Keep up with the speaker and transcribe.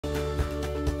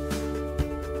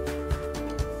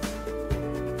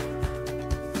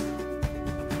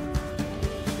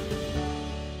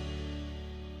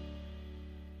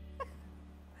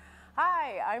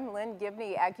I'm Lynn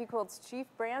Gibney, AccuQuilt's Chief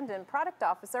Brand and Product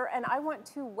Officer, and I want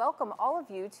to welcome all of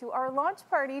you to our launch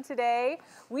party today.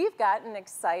 We've got an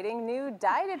exciting new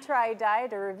die-to-try die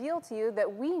to reveal to you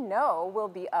that we know will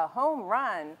be a home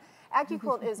run.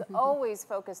 AccuQuilt is always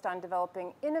focused on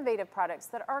developing innovative products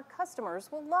that our customers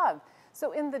will love.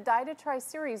 So in the Die to Try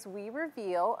series, we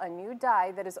reveal a new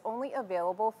die that is only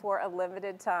available for a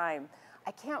limited time. I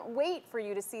can't wait for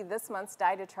you to see this month's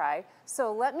Die to Try.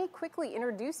 So let me quickly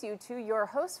introduce you to your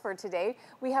host for today.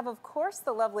 We have, of course,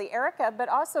 the lovely Erica, but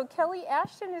also Kelly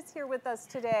Ashton is here with us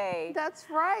today. That's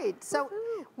right. So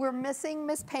we're missing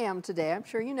Miss Pam today. I'm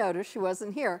sure you noticed she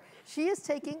wasn't here. She is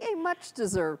taking a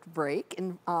much-deserved break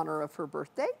in honor of her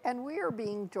birthday, and we are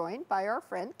being joined by our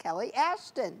friend Kelly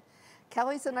Ashton.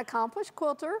 Kelly's an accomplished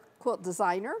quilter, quilt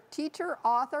designer, teacher,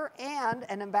 author, and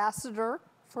an ambassador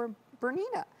for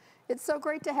Bernina. It's so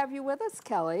great to have you with us,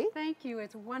 Kelly. Thank you.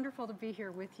 It's wonderful to be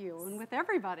here with you and with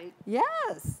everybody.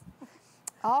 Yes.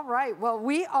 All right. Well,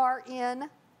 we are in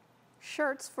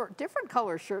shirts, for different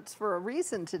color shirts for a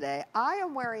reason today. I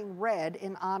am wearing red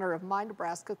in honor of my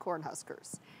Nebraska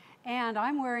Cornhuskers. And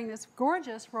I'm wearing this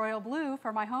gorgeous royal blue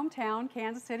for my hometown,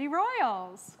 Kansas City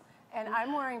Royals. And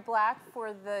I'm wearing black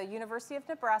for the University of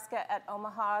Nebraska at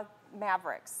Omaha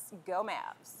Mavericks. Go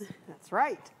Mavs. That's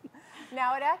right.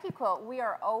 Now at AccuQuilt, we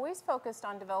are always focused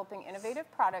on developing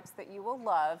innovative products that you will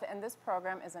love, and this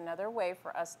program is another way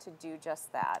for us to do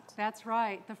just that. That's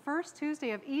right. The first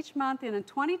Tuesday of each month in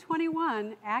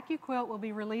 2021, AccuQuilt will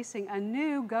be releasing a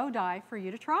new Go Die for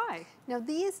you to try. Now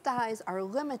these dies are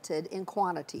limited in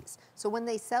quantities, so when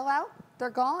they sell out, they're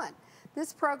gone.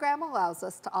 This program allows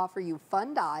us to offer you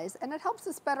fun dies, and it helps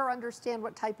us better understand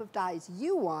what type of dies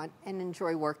you want and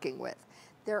enjoy working with.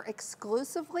 They're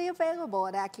exclusively available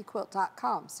at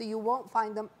AccuQuilt.com, so you won't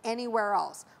find them anywhere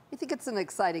else. We think it's an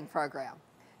exciting program.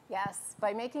 Yes,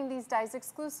 by making these dies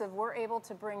exclusive, we're able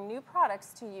to bring new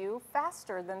products to you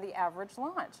faster than the average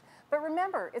launch. But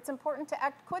remember, it's important to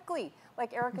act quickly.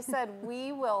 Like Erica said,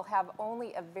 we will have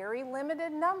only a very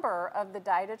limited number of the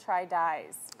Die to Try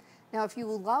dies. Now, if you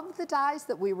love the dies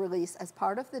that we release as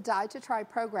part of the Die to Try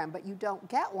program, but you don't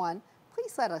get one,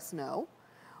 please let us know.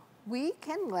 We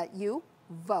can let you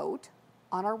vote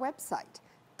on our website.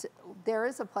 There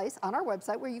is a place on our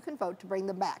website where you can vote to bring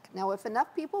them back. Now, if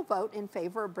enough people vote in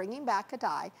favor of bringing back a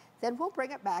die, then we'll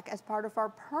bring it back as part of our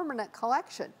permanent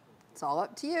collection. It's all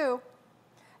up to you.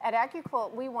 At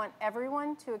AccuQuilt, we want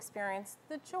everyone to experience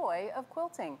the joy of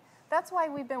quilting. That's why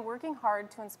we've been working hard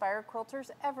to inspire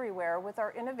quilters everywhere with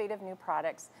our innovative new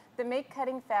products that make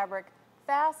cutting fabric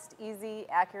fast, easy,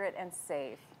 accurate, and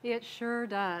safe. It sure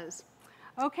does.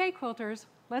 Okay, quilters,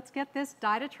 let's get this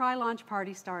Die to Try launch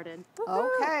party started.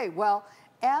 Okay, well,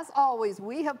 as always,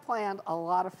 we have planned a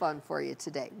lot of fun for you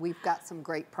today. We've got some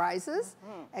great prizes,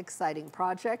 exciting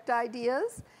project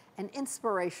ideas, an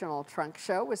inspirational trunk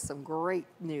show with some great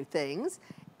new things,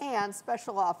 and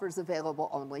special offers available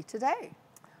only today.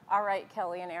 All right,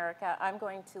 Kelly and Erica, I'm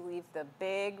going to leave the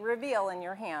big reveal in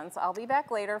your hands. I'll be back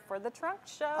later for the trunk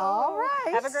show. All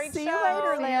right. Have a great show. See you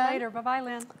later, Lynn. See you later. Bye-bye,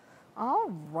 Lynn.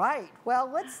 All right. Well,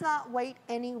 let's not wait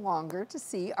any longer to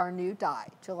see our new die.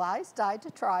 July's Die to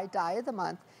Try Die of the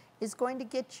Month is going to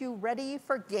get you ready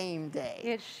for game day.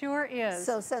 It sure is.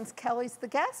 So since Kelly's the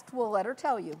guest, we'll let her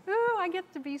tell you. Ooh, I get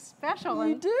to be special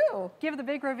You and do. give the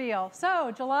big reveal.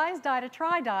 So July's Die to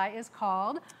Try die is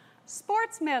called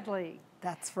Sports Medley.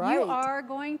 That's right. You are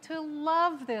going to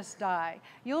love this die.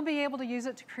 You'll be able to use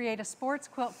it to create a sports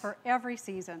quilt for every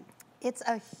season. It's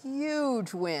a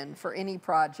huge win for any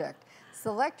project.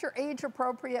 Select your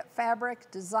age-appropriate fabric,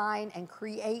 design, and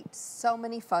create so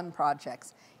many fun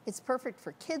projects. It's perfect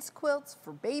for kids' quilts,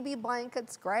 for baby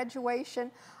blankets,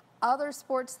 graduation, other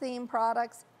sports-themed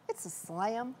products. It's a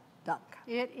slam dunk.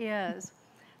 It is.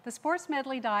 The Sports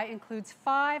Medley die includes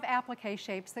 5 applique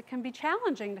shapes that can be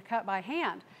challenging to cut by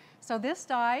hand. So this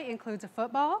die includes a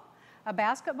football, a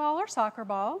basketball or soccer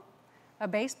ball, a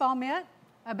baseball mitt,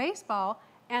 a baseball,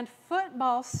 and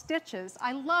football stitches.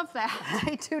 I love that.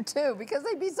 I do too, because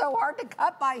they'd be so hard to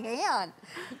cut by hand.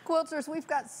 Quilters, we've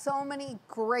got so many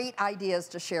great ideas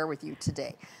to share with you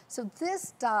today. So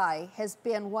this die has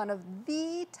been one of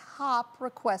the top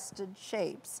requested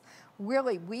shapes.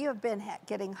 Really, we have been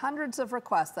getting hundreds of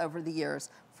requests over the years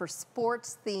for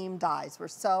sports-themed dies. We're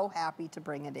so happy to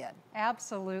bring it in.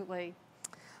 Absolutely.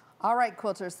 All right,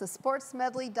 quilters, the Sports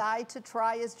Medley Die to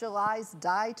Try is July's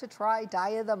Die to Try Die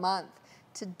of the Month.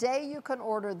 Today you can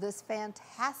order this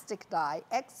fantastic die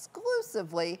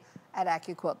exclusively at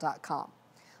AccuQuilt.com.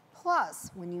 Plus,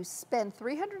 when you spend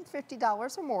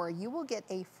 $350 or more, you will get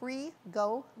a free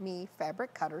Go Me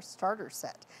fabric cutter starter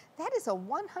set. That is a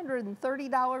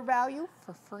 $130 value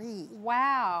for free.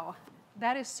 Wow,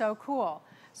 that is so cool.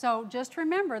 So just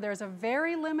remember, there's a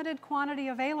very limited quantity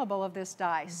available of this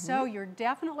die, so you're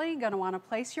definitely going to want to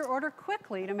place your order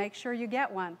quickly to make sure you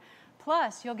get one.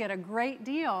 Plus, you'll get a great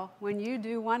deal when you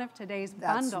do one of today's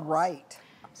bundles. That's right.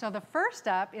 So the first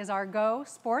up is our Go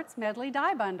Sports Medley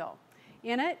Die Bundle.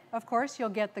 In it, of course, you'll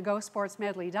get the Go Sports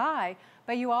Medley die,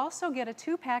 but you also get a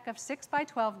 2-pack of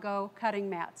 6x12 Go cutting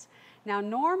mats. Now,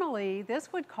 normally,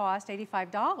 this would cost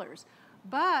 $85,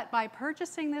 but by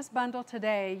purchasing this bundle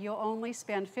today, you'll only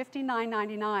spend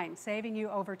 $59.99, saving you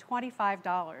over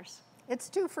 $25. It's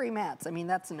 2 free mats. I mean,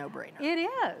 that's a no-brainer. It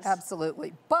is.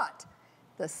 Absolutely. But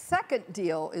the second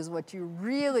deal is what you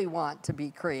really want to be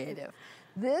creative.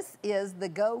 This is the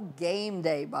Go Game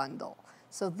Day Bundle.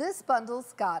 So this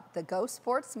bundle's got the Go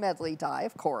Sports Medley die,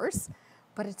 of course,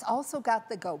 but it's also got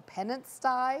the Go Pennants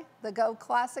die, the Go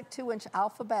Classic 2-inch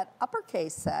Alphabet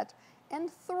uppercase set,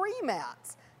 and 3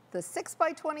 mats, the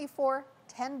 6x24,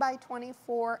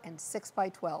 10x24, and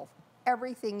 6x12.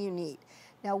 Everything you need.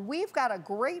 Now we've got a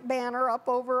great banner up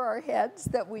over our heads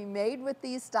that we made with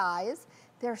these dies.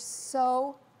 They're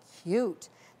so cute.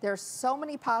 There's so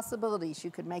many possibilities.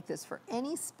 You could make this for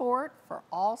any sport, for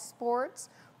all sports,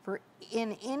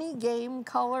 in any game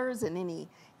colors, in any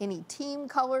team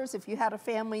colors. If you had a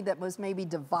family that was maybe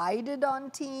divided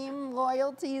on team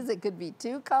loyalties, it could be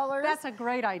 2 colors. That's a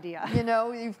great idea. You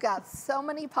know, you've got so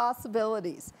many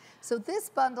possibilities. So this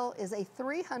bundle is a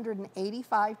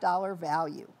 $385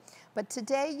 value, but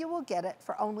today you will get it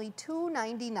for only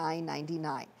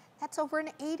 $299.99. That's over an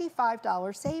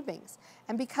 $85 savings.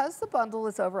 And because the bundle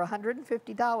is over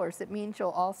 $150, it means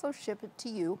you'll also ship it to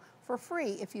you for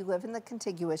free if you live in the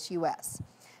contiguous US.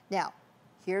 Now,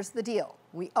 here's the deal.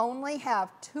 We only have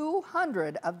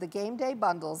 200 of the game day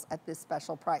bundles at this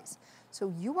special price.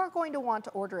 So you are going to want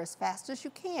to order as fast as you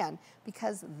can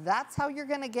because that's how you're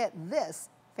going to get this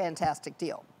fantastic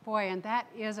deal. Boy, and that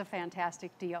is a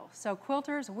fantastic deal. So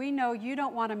quilters, we know you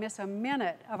don't want to miss a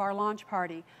minute of our launch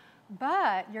party,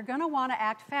 but you're going to want to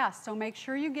act fast, so make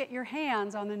sure you get your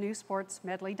hands on the new Sports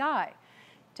Medley die.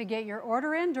 To get your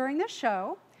order in during the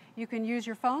show, you can use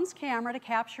your phone's camera to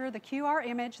capture the QR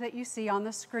image that you see on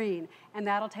the screen, and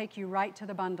that'll take you right to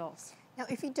the bundles. Now,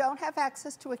 if you don't have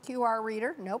access to a QR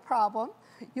reader, no problem.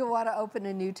 You'll want to open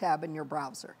a new tab in your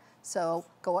browser. So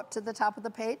go up to the top of the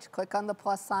page, click on the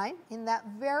plus sign. In that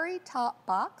very top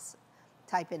box,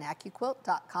 type in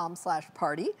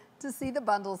accuquilt.com/party to see the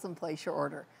bundles and place your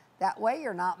order. That way,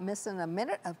 you're not missing a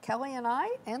minute of Kelly and I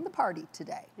and the party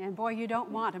today. And boy, you don't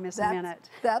want to miss a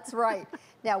minute. That's right.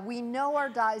 Now, we know our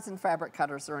dies and fabric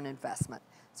cutters are an investment.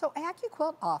 So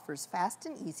AccuQuilt offers fast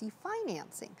and easy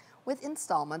financing with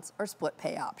installments or split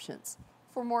pay options.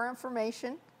 For more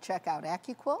information, check out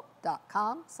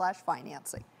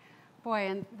accuquilt.com/financing. Boy,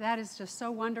 and that is just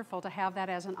so wonderful to have that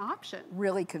as an option.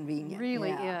 Really convenient.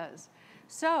 Really is.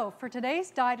 So for today's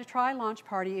Die to Try launch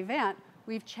party event,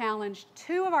 we've challenged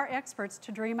 2 of our experts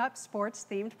to dream up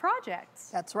sports-themed projects.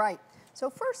 That's right.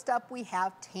 So first up, we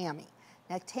have Tammy.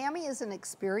 Now, Tammy is an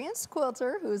experienced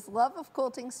quilter whose love of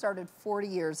quilting started 40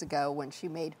 years ago when she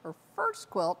made her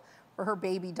first quilt for her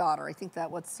baby daughter. I think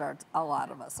that what starts a lot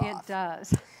of us off. It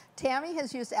does. Tammy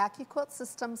has used AccuQuilt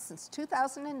systems since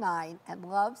 2009 and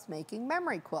loves making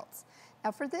memory quilts. Now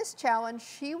for this challenge,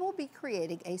 she will be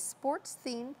creating a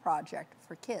sports-themed project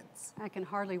for kids. I can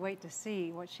hardly wait to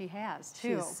see what she has,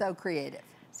 too. She's so creative.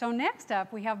 So next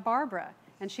up, we have Barbara,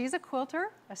 and she's a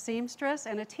quilter, a seamstress,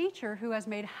 and a teacher who has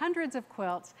made hundreds of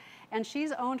quilts, and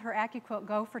she's owned her AccuQuilt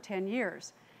Go for 10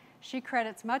 years. She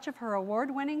credits much of her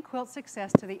award-winning quilt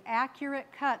success to the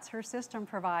accurate cuts her system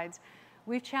provides.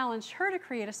 We've challenged her to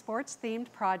create a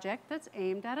sports-themed project that's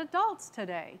aimed at adults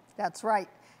today. That's right.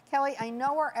 Kelly, I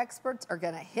know our experts are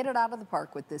going to hit it out of the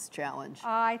park with this challenge.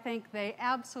 I think they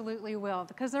absolutely will,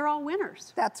 because they're all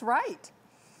winners. That's right.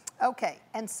 Okay,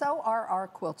 and so are our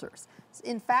quilters.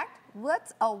 In fact,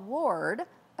 let's award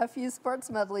a few Sports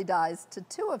Medley dies to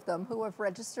 2 of them who have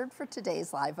registered for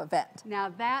today's live event. Now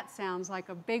that sounds like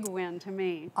a big win to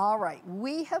me. All right,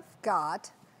 we have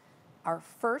got our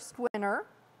first winner.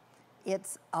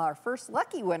 It's our first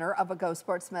lucky winner of a Go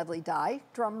Sports Medley die.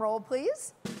 Drum roll,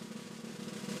 please.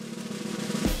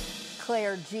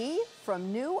 Claire G.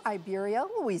 from New Iberia,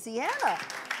 Louisiana.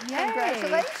 Yay.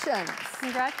 Congratulations.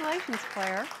 Congratulations,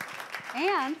 Claire.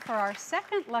 And for our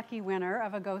second lucky winner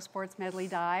of a Go Sports Medley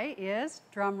die is,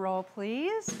 drum roll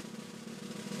please,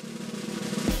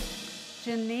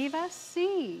 Geneva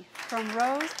C. from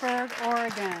Roseburg,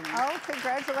 Oregon. Oh,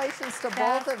 congratulations to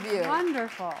That's both of you.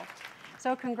 Wonderful.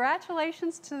 So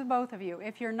congratulations to the both of you.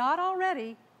 If you're not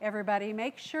already, everybody,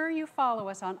 make sure you follow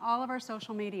us on all of our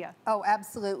social media. Oh,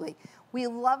 absolutely. We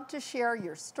love to share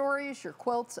your stories, your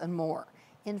quilts, and more.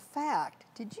 In fact,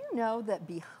 did you know that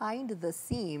Behind the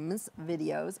Seams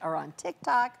videos are on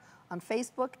TikTok, on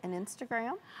Facebook, and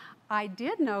Instagram? I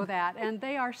did know that, and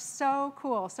they are so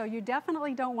cool. So you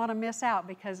definitely don't want to miss out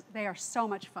because they are so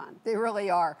much fun. They really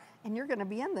are. And you're going to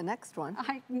be in the next one.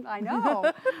 I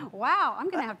know. Wow, I'm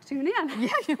going to have to tune in. Yeah,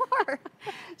 you are.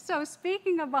 So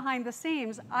speaking of behind the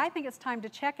seams, I think it's time to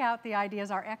check out the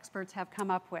ideas our experts have come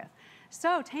up with.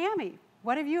 So Tammy,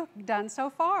 what have you done so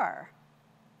far?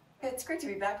 It's great to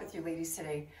be back with you ladies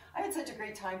today. I had such a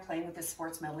great time playing with this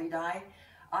sports medley die.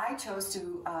 I chose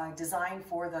to design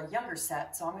for the younger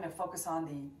set, so I'm going to focus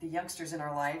on the youngsters in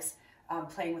our lives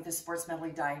playing with this sports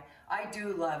medley die. I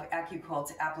do love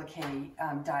AccuQuilt's applique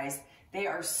dies. They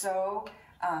are so,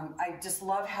 I just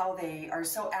love how they are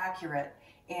so accurate,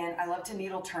 and I love to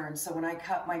needle turn, so when I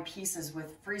cut my pieces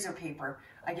with freezer paper,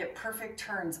 I get perfect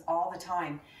turns all the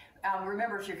time.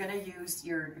 Remember, if you're going to use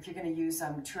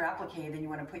true applique, then you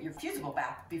want to put your fusible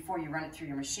back before you run it through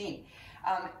your machine,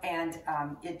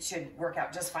 it should work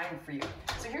out just fine for you.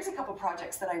 So here's a couple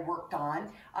projects that I worked on.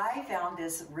 I found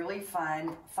this really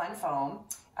fun foam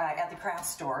at the craft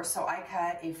store. So I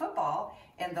cut a football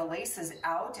and the laces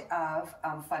out of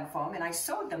fun foam, and I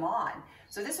sewed them on.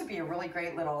 So this would be a really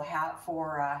great little hat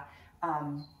for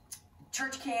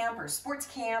church camp or sports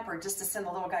camp, or just to send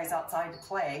the little guys outside to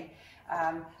play.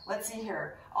 Let's see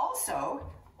here. Also,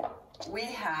 we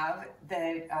have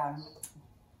the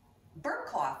burnt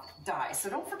cloth dies. So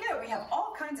don't forget, we have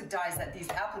all kinds of dies that these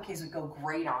appliques would go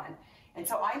great on. And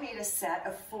so I made a set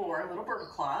of 4 little burnt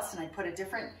cloths, and I put a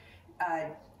different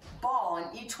ball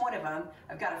on each one of them.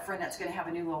 I've got a friend that's going to have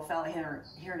a new little fella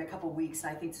here in a couple weeks,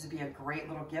 and I think this would be a great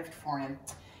little gift for him.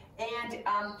 And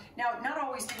now, not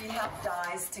always do we have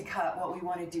dies to cut what we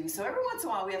want to do. So every once in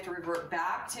a while, we have to revert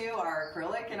back to our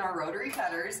acrylic and our rotary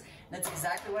cutters. And that's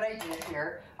exactly what I did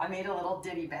here. I made a little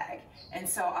ditty bag. And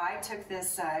so I took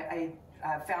this, I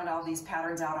found all these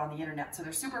patterns out on the internet. So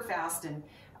they're super fast and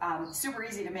super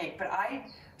easy to make. But I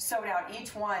sewed out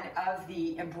each one of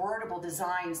the embroiderable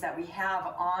designs that we have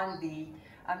on the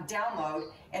download,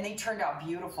 and they turned out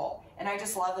beautiful. And I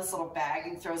just love this little bag,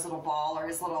 and throws a little ball or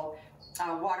his little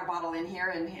water bottle in here,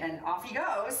 and off he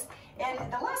goes. And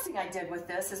the last thing I did with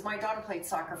this is my daughter played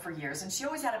soccer for years, and she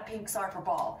always had a pink soccer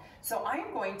ball. So I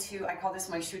am going to, I call this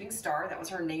my shooting star. That was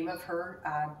her name of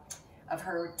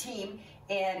her team.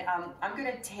 And I'm going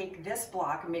to take this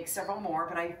block and make several more,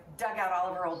 but I dug out all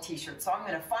of her old t-shirts. So I'm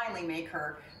going to finally make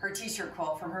her t-shirt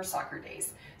quilt from her soccer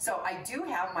days. So I do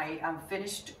have my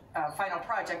finished final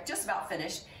project, just about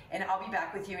finished, and I'll be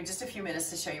back with you in just a few minutes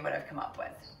to show you what I've come up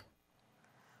with.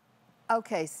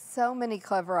 Okay, so many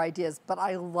clever ideas, but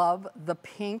I love the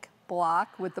pink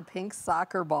block with the pink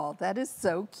soccer ball. That is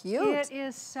so cute. It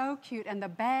is so cute. And the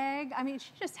bag, I mean,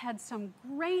 she just had some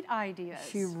great ideas.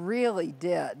 She really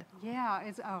did.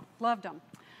 Yeah, loved them.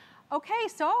 Okay,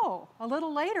 so a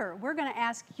little later, we're going to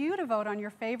ask you to vote on your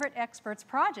favorite experts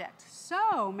project.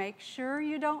 So make sure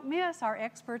you don't miss our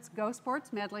experts Go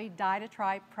Sports Medley Die to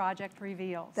Try project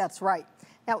reveals. That's right.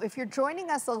 Now, if you're joining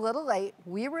us a little late,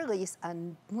 we release a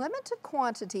limited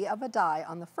quantity of a die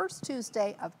on the first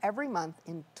Tuesday of every month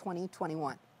in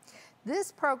 2021.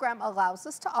 This program allows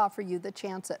us to offer you the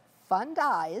chance at fun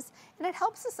dies, and it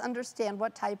helps us understand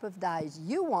what type of dies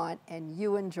you want and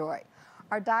you enjoy.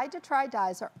 Our Die to Try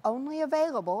dies are only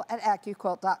available at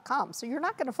AccuQuilt.com, so you're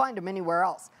not going to find them anywhere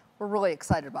else. We're really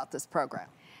excited about this program.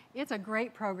 It's a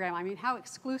great program. I mean, how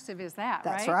exclusive is that,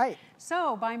 right? That's right.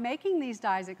 So by making these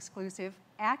dies exclusive,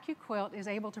 AccuQuilt is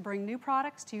able to bring new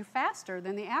products to you faster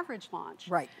than the average launch.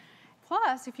 Right.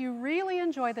 Plus, if you really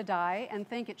enjoy the die and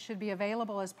think it should be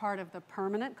available as part of the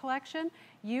permanent collection,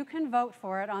 you can vote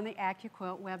for it on the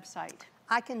AccuQuilt website.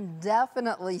 I can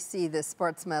definitely see this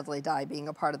sports medley die being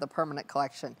a part of the permanent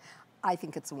collection. I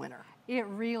think it's a winner. It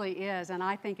really is, and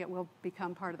I think it will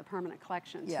become part of the permanent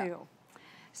collection too.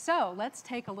 So let's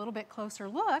take a little bit closer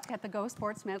look at the Go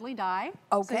Sports Medley die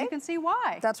so you can see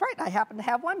why. That's right. I happen to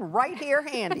have one right here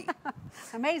handy.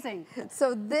 Amazing.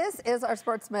 So this is our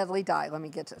sports medley die. Let me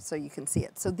get to it so you can see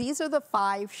it. So these are the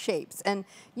 5 shapes. And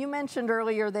you mentioned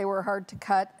earlier they were hard to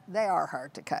cut. They are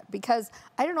hard to cut because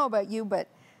I don't know about you, but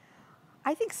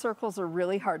I think circles are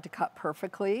really hard to cut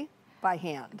perfectly by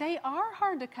hand. They are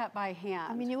hard to cut by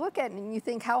hand. I mean, you look at it and you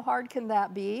think, how hard can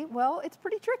that be? Well, it's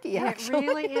pretty tricky, actually. It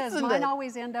really is. Mine it?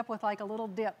 always end up with like a little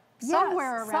dip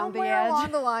somewhere around the somewhere edge.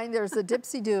 along the line there's a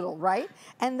dipsy doodle, right?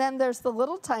 And then there's the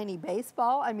little tiny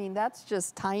baseball. I mean, that's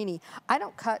just tiny. I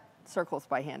don't cut circles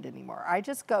by hand anymore. I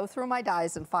just go through my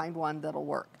dies and find one that'll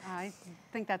work. I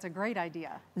think that's a great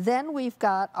idea. Then we've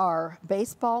got our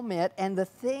baseball mitt, and the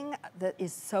thing that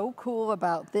is so cool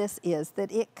about this is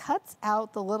that it cuts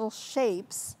out the little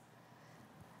shapes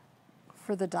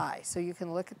for the die. So you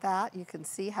can look at that. You can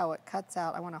see how it cuts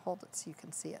out. I want to hold it so you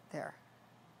can see it there.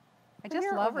 I just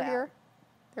love over that. here.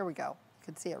 There we go. You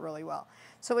can see it really well.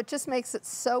 So it just makes it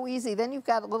so easy. Then you've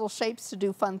got little shapes to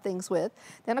do fun things with.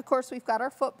 Then of course we've got our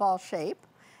football shape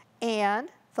and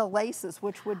the laces,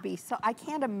 which would be so, I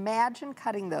can't imagine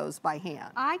cutting those by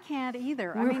hand. I can't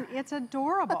either. I mean, it's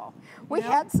adorable. We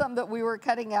had some that we were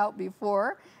cutting out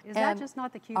before. Is that just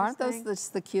not the cutest aren't those thing?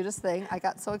 just the cutest thing? I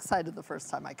got so excited the first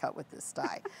time I cut with this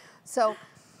die. So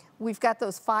we've got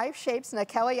those 5 shapes. Now,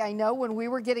 Kelly, I know when we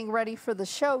were getting ready for the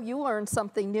show, you learned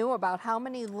something new about how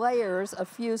many layers of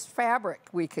fused fabric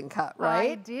we can cut,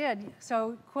 right? I did.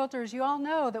 So quilters, you all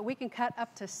know that we can cut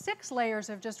up to 6 layers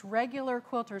of just regular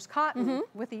quilters cotton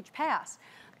with each pass.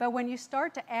 But when you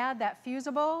start to add that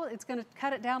fusible, it's going to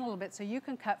cut it down a little bit. So you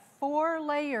can cut 4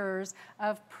 layers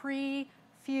of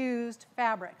pre-fused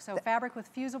fabric. So fabric with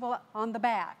fusible on the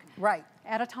back. Right.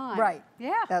 At a time. Right.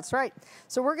 Yeah. That's right.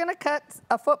 So we're going to cut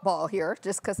a football here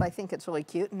just because I think it's really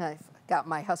cute and I've got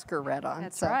my Husker red on.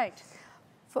 That's so right.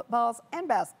 Footballs and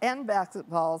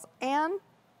basketballs and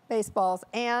baseballs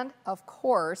and, of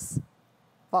course,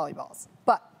 volleyballs.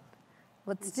 But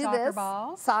let's do soccer this.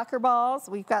 balls. Soccer balls.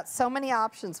 We've got so many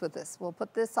options with this. We'll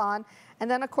put this on. And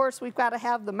then, of course, we've got to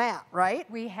have the mat, right?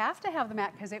 We have to have the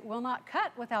mat because it will not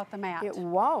cut without the mat. It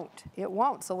won't. It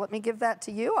won't. So let me give that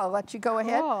to you. I'll let you go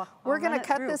ahead. Cool. We're I'll going run to it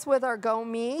cut through. this with our Go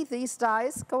Me. These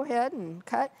dies, go ahead and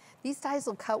cut. These dies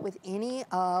will cut with any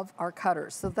of our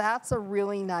cutters. So that's a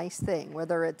really nice thing,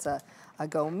 whether it's a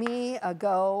Go Me, a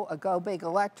Go Big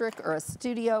Electric, or a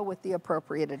Studio with the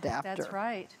appropriate adapter. That's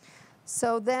right.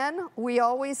 So then we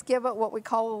always give it what we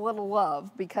call a little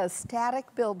love because static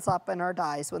builds up in our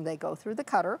dies when they go through the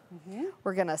cutter.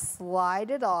 We're going to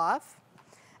slide it off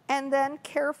and then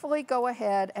carefully go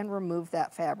ahead and remove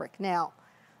that fabric. Now,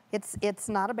 it's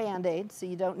not a Band-Aid, so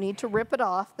you don't need to rip it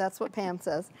off. That's what Pam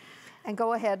says. And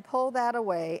go ahead, pull that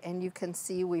away, and you can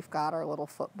see we've got our little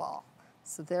football.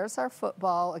 So there's our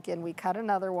football. Again, we cut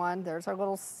another one. There's our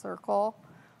little circle,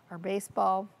 our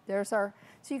baseball. There's our,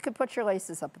 so you could put your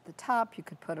laces up at the top. You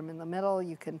could put them in the middle.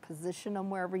 You can position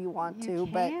them wherever you want to.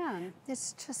 But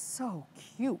it's just so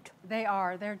cute. They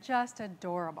are. They're just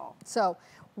adorable. So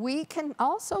we can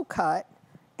also cut,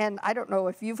 and I don't know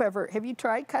if have you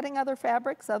tried cutting other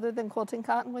fabrics other than quilting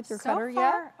cotton with your cutter yet? So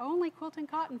far, only quilting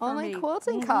cotton for me. Only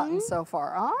quilting cotton so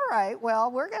far. All right, well,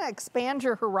 we're going to expand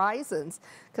your horizons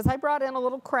because I brought in a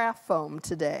little craft foam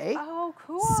today. Oh,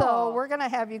 cool. So we're going to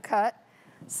have you cut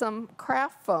some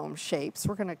craft foam shapes.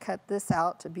 We're going to cut this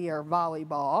out to be our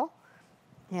volleyball.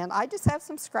 And I just have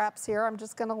some scraps here. I'm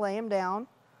just going to lay them down.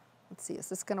 Let's see, is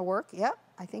this going to work? Yep,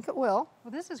 I think it will.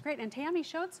 Well, this is great. And Tammy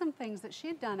showed some things that she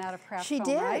had done out of craft She foam,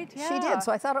 did. right? She did.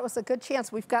 So I thought it was a good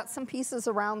chance. We've got some pieces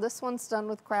around. This one's done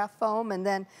with craft foam. And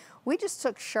then we just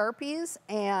took Sharpies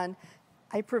and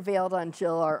I prevailed on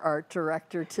Jill, our art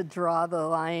director, to draw the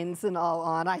lines and all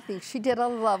on. I think she did a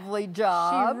lovely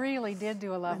job. She really did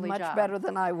do a lovely job. Much better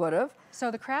than I would have. So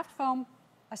the craft foam,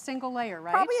 a single layer,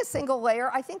 right? Probably a single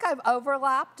layer. I think I've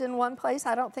overlapped in one place.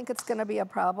 I don't think it's going to be a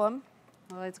problem.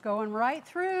 Well, it's going right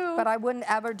through. But I wouldn't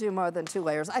ever do more than 2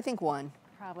 layers. I think 1.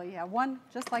 Probably, yeah. 1,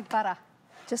 just like butter.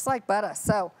 Just like butter.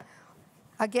 So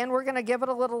again, we're going to give it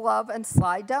a little love and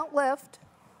slide. Don't lift.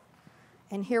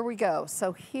 And here we go.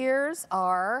 So here's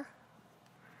our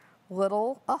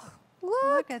little, oh,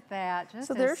 Look at that. Just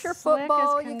so there's your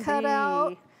football you cut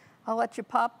out. I'll let you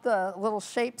pop the little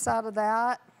shapes out of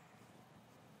that.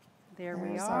 There we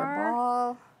There's are. our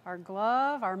ball. Our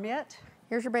glove, our mitt.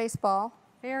 Here's your baseball.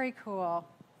 Very cool.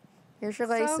 Here's your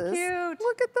laces. So cute.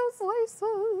 Look at those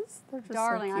laces. They're just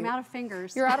Darling, so I'm cute. out of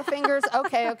fingers. You're out of fingers?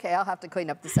 Okay, I'll have to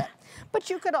clean up the set. But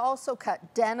you could also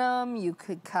cut denim. You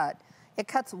could cut, it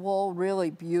cuts wool really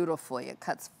beautifully. It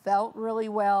cuts felt really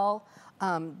well.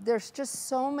 There's just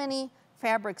so many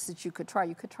fabrics that you could try.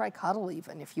 You could try cuddle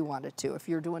even if you wanted to, if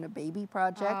you're doing a baby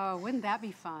project. Oh, wouldn't that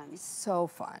be fun? So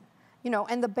fun. You know,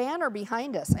 and the banner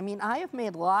behind us. I mean, I have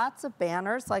made lots of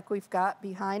banners like we've got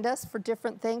behind us for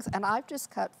different things, and I've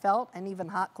just cut felt and even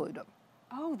hot glued them.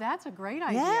 Oh, that's a great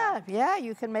idea. Yeah,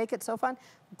 you can make it so fun.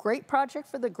 Great project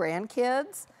for the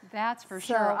grandkids. That's for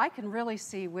sure. I can really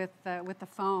see with the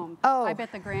foam. Oh, I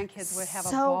bet the grandkids would have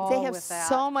a ball they have with that.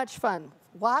 so much fun.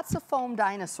 Lots of foam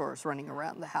dinosaurs running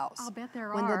around the house. I'll bet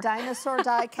there When are. the dinosaur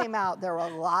die came out, there were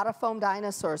a lot of foam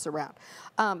dinosaurs around.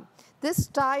 This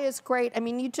die is great. I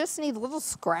mean, you just need little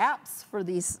scraps for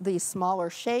these smaller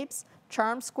shapes.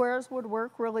 Charm squares would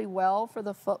work really well for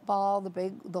the football,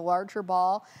 the larger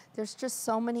ball. There's just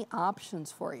so many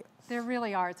options for you. There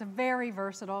really are. It's a very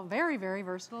versatile, very, very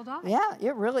versatile die. Yeah,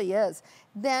 it really is.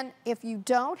 Then if you're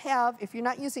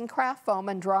not using craft foam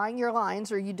and drawing your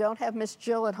lines, or you don't have Miss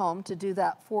Jill at home to do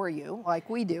that for you, like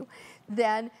we do,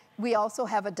 then we also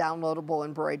have a downloadable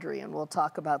embroidery, and we'll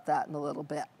talk about that in a little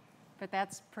bit. But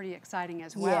that's pretty exciting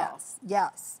as well. Yes,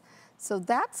 yes. So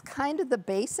that's kind of the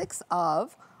basics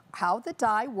of how the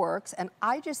die works, and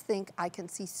I just think I can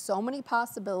see so many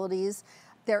possibilities.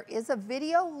 There is a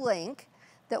video link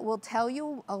that will tell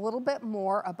you a little bit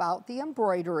more about the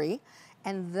embroidery,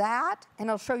 and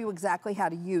I'll show you exactly how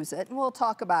to use it, and we'll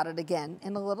talk about it again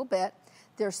in a little bit.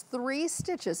 There's 3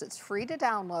 stitches. It's free to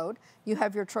download. You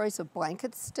have your choice of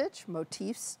blanket stitch,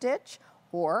 motif stitch,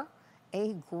 or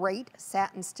a great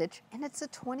satin stitch, and it's a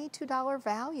 $22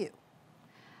 value.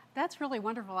 That's really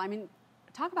wonderful. I mean,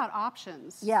 talk about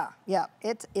options. Yeah,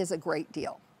 it is a great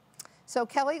deal. So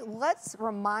Kelly, let's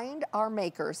remind our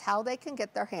makers how they can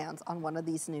get their hands on one of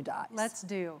these new dies. Let's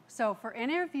do. So for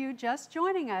any of you just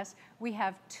joining us, we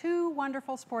have 2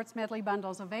 wonderful Sports Medley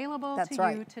bundles available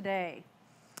to you today.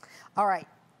 All right,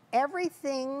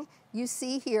 everything you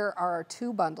see here are our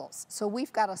 2 bundles. So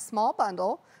we've got a small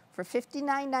bundle for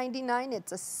 $59.99.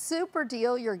 It's a super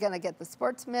deal. You're gonna get the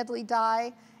Sports Medley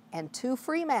die and 2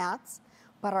 free mats,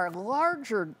 but our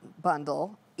larger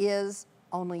bundle is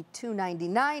only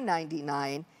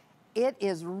 $299.99. It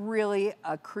is really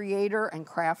a creator and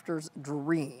crafter's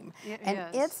dream.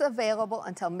 It's available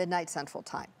until midnight Central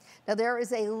Time. Now there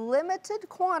is a limited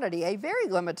quantity, a very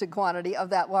limited quantity of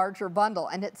that larger bundle,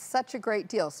 and it's such a great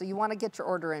deal, so you want to get your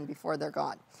order in before they're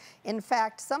gone. In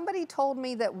fact, somebody told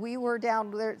me that we were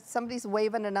down there, somebody's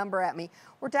waving a number at me.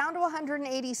 We're down to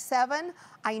 187.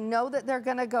 I know that they're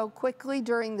going to go quickly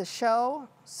during the show,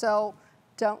 so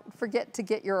don't forget to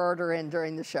get your order in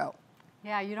during the show.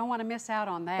 Yeah, you don't want to miss out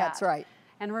on that. That's right.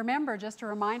 And remember, just a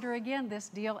reminder again, this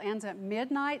deal ends at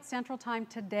midnight Central Time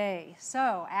today.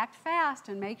 So act fast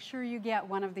and make sure you get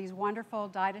one of these wonderful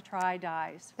Die to Try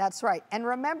dies. That's right. And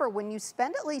remember, when you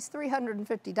spend at least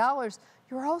 $350,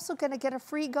 you're also going to get a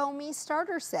free Go Me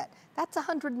starter set. That's a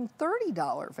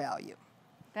 $130 value.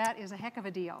 That is a heck of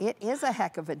a deal. It is a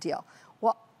heck of a deal.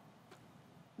 Well,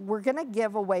 we're going to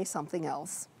give away something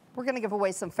else. We're going to give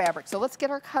away some fabric. So let's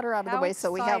get our cutter out of the way so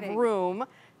we have room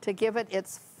to give it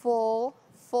its full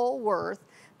worth,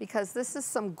 because this is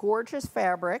some gorgeous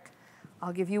fabric.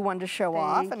 I'll give you one to show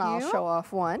off, and I'll show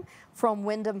off one from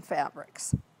Wyndham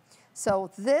Fabrics. So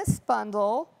this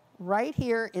bundle right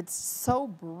here, it's so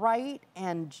bright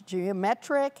and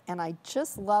geometric, and I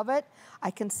just love it.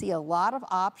 I can see a lot of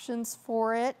options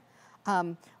for it.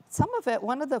 Some of it,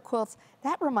 one of the quilts,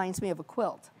 that reminds me of a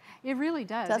quilt. It really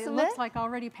does. Doesn't it looks like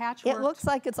already patchworked. It looks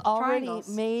like it's already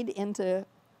triangles. made into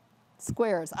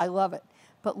squares. I love it.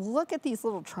 But look at these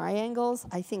little triangles.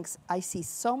 I think I see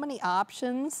so many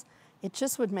options. It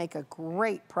just would make a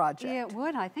great project. Yeah, it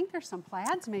would. I think there's some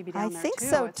plaids maybe down there, I think too.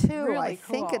 so, It's too. really I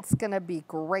think cool. it's going to be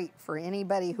great for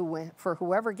anybody for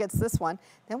whoever gets this one.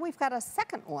 Then we've got a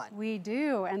second one. We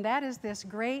do, and that is this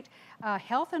great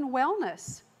health and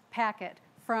wellness packet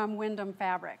from Wyndham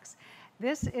Fabrics.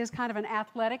 This is kind of an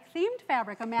athletic themed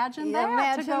fabric. Imagine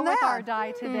that to go with our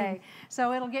die today.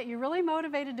 So it'll get you really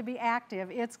motivated to be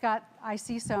active. It's got, I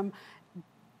see some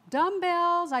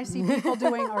dumbbells. I see people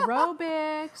doing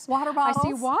aerobics. Water bottles. I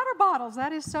see water bottles.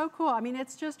 That is so cool. I mean,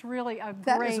 it's just really a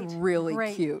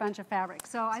great cute bunch of fabric.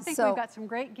 So I think we've got some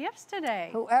great gifts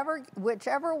today.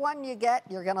 Whichever one you get,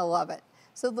 you're going to love it.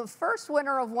 So the first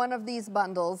winner of one of these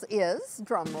bundles is,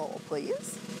 drum roll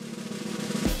please,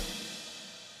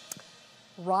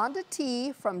 Rhonda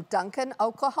T. from Duncan,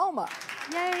 Oklahoma.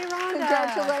 Yay, Rhonda.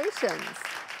 Congratulations.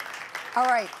 All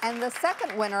right, and the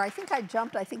second winner, I think I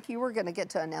jumped. I think you were going to get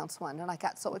to announce one, and I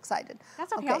got so excited.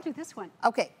 That's okay, I'll do this one.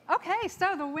 Okay. Okay,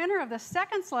 so the winner of the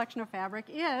second selection of fabric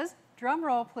is, drum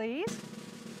roll please,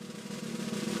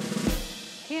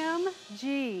 Kim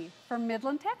G. from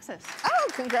Midland, Texas. Oh,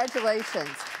 congratulations.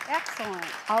 Excellent.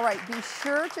 All right, be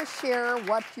sure to share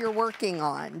what you're working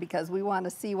on, because we want to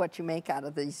see what you make out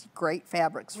of these great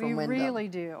fabrics from Wyndham. We really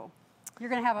do. You're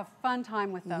going to have a fun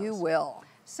time with those. You will.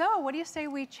 So what do you say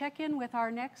we check in with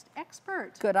our next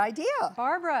expert? Good idea.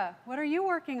 Barbara, what are you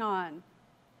working on?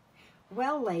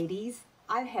 Well, ladies,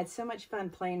 I've had so much fun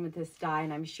playing with this die,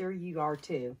 and I'm sure you are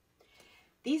too.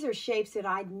 These are shapes that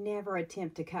I'd never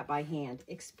attempt to cut by hand,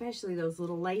 especially those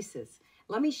little laces.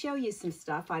 Let me show you some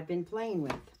stuff I've been playing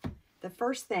with. The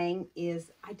first thing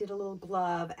is I did a little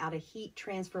glove out of heat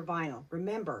transfer vinyl.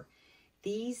 Remember,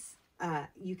 these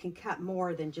you can cut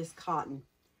more than just cotton.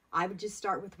 I would just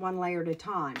start with one layer at a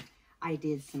time. I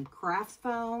did some crafts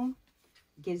foam,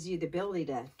 gives you the ability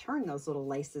to turn those little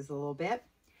laces a little bit.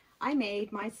 I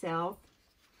made myself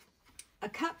a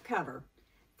cup cover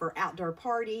for outdoor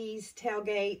parties,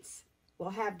 tailgates. We'll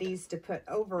have these to put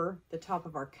over the top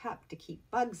of our cup to keep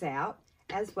bugs out,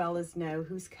 as well as know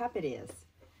whose cup it is.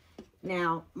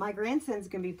 Now, my grandson's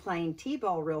going to be playing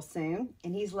t-ball real soon,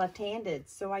 and he's left-handed,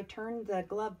 so I turned the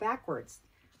glove backwards.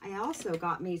 I also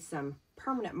got me some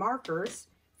permanent markers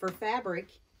for fabric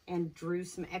and drew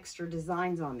some extra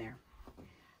designs on there.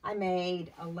 I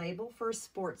made a label for a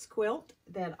sports quilt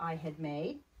that I had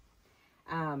made,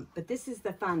 but this is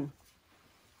the fun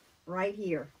right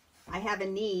here. I have a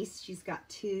niece. She's got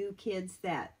 2 kids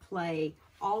that play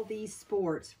all these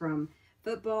sports from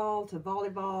football to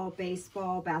volleyball,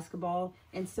 baseball, basketball,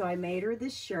 and so I made her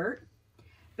this shirt.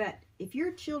 But if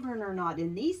your children are not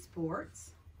in these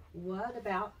sports, what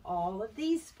about all of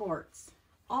these sports?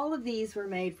 All of these were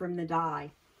made from the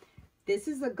die. This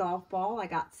is a golf ball. I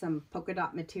got some polka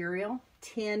dot material,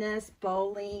 tennis,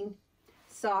 bowling,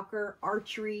 soccer,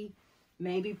 archery,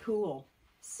 maybe pool.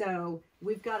 So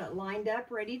we've got it lined up,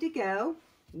 ready to go.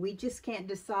 We just can't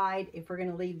decide if we're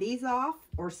going to leave these off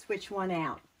or switch one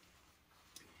out.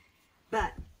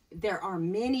 But there are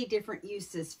many different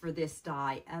uses for this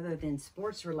die other than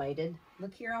sports related.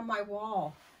 Look here on my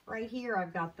wall. Right here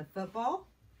I've got the football,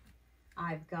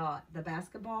 I've got the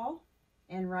basketball,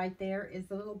 and right there is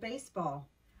the little baseball.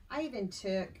 I even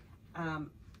took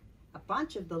a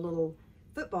bunch of the little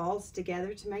footballs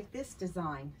together to make this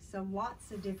design. So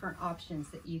lots of different options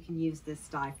that you can use this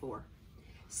die for.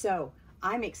 So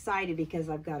I'm excited because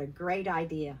I've got a great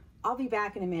idea. I'll be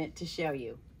back in a minute to show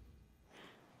you.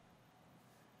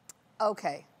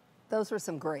 Okay, those were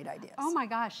some great ideas. Oh my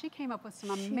gosh, she came up with some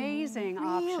amazing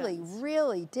options.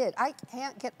 Really did. I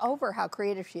can't get over how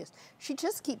creative she is. She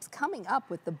just keeps coming up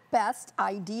with the best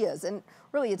ideas, and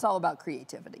really it's all about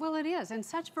creativity. Well, it is, and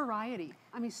such variety.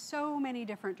 I mean, so many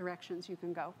different directions you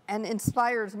can go. And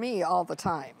inspires me all the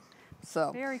time.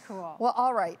 So Very cool. Well,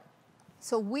 all right.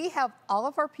 So we have all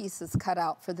of our pieces cut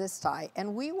out for this die,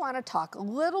 and we want to talk a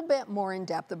little bit more in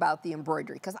depth about the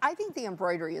embroidery, because I think the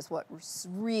embroidery is what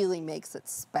really makes it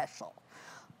special,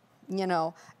 you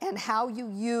know, and how you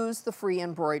use the free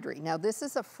embroidery. Now, this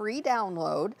is a free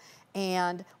download,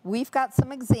 and we've got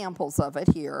some examples of it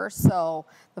here. So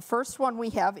the first one we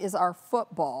have is our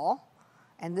football,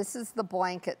 and this is the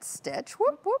blanket stitch.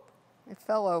 Whoop, whoop. It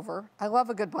fell over. I love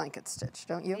a good blanket stitch,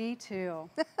 don't you? Me too.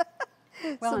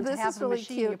 Well, So and to this have is the really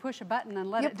machine, cute. you push a button and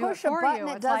let You it do it push a for button,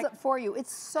 you. it It's does like, it for you.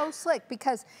 It's so slick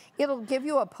because it'll give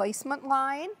you a placement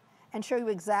line and show you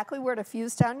exactly where to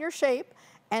fuse down your shape,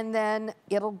 and then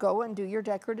it'll go and do your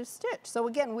decorative stitch. So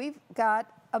again, we've got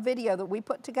a video that we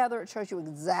put together. It shows you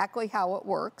exactly how it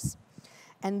works.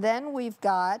 And then we've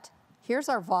got, here's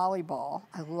our volleyball.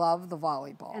 I love the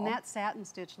volleyball. and that satin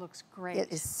stitch looks great.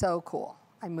 It is so cool.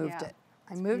 I moved Yeah, it.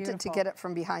 I it's moved it to beautiful. get it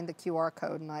from behind the QR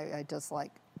code, and I just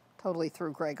like totally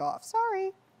threw Greg off.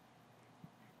 Sorry.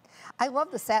 I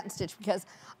love the satin stitch because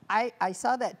I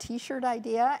saw that t-shirt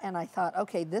idea and I thought,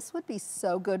 okay, this would be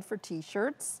so good for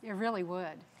t-shirts. It really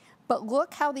would. But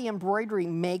look how the embroidery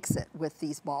makes it with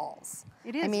these balls.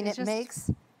 It is. I mean, It's it just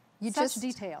makes such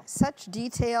detail. Such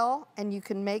detail, and you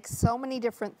can make so many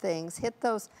different things, hit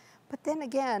those. But then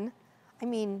again, I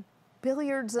mean,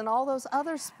 billiards and all those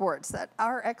other sports that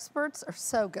our experts are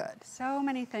so good. So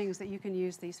many things that you can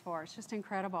use these for. It's just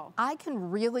incredible. I can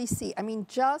really see, I mean,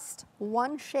 just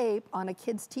one shape on a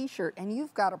kid's t-shirt and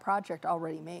you've got a project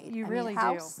already made. You I really mean,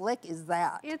 how do. slick is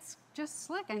that? It's just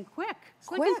slick and quick.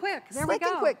 Slick and quick. There we Slick go.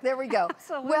 and quick, there we go.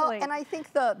 Absolutely. Well, and I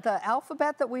think the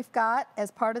alphabet that we've got as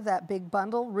part of that big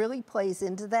bundle really plays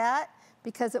into that,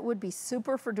 because it would be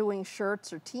super for doing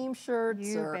shirts or team shirts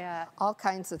You or bet. all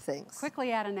kinds of things.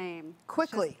 Quickly add a name. It's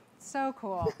Quickly. just so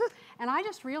cool. And I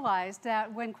just realized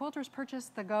that when quilters purchase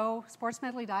the Go Sports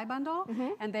Medley Die Bundle,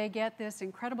 and they get this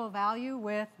incredible value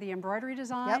with the embroidery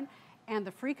design and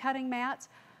the free cutting mats,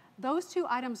 those 2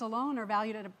 items alone are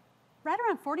valued at right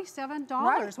around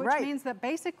 $47, which right. means that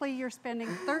basically you're spending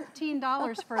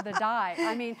 $13 for the die.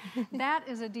 I mean, that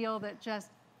is a deal that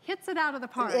just hits it out of the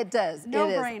park. It does. No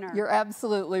it is. brainer. You're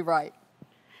absolutely right.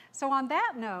 So on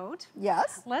that note,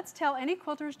 Yes? let's tell any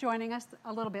quilters joining us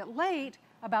a little bit late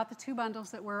about the 2 bundles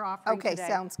that we're offering Okay, today.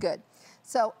 sounds good.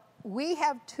 So we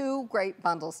have 2 great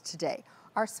bundles today.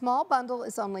 Our small bundle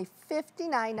is only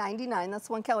 $59.99. That's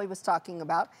the one Kelly was talking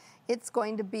about. It's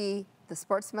going to be the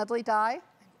Sports Medley die,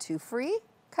 2 free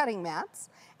cutting mats,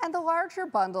 and the larger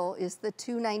bundle is the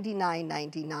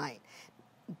 $299.99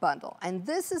 bundle. And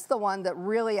this is the one that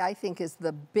really, I think, is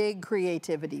the big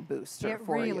creativity booster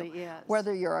for you. It really is.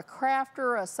 Whether you're a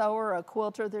crafter, a sewer, a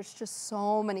quilter, there's just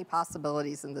so many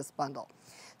possibilities in this bundle.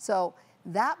 So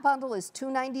that bundle is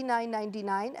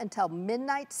 $299.99 until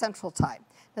midnight Central Time.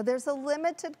 Now there's a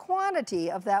limited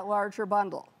quantity of that larger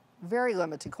bundle, very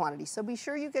limited quantity. So be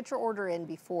sure you get your order in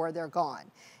before they're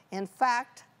gone. In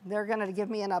fact, they're going to give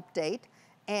me an update,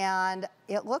 and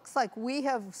it looks like we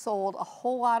have sold a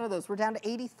whole lot of those. We're down to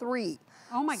 83.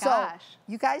 Oh my gosh.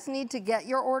 You guys need to get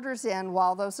your orders in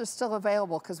while those are still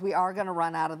available, because we are going to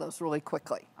run out of those really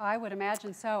quickly. I would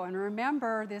imagine so. And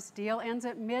remember, this deal ends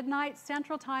at midnight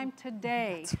Central Time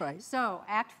today. That's right. So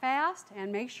act fast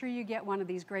and make sure you get one of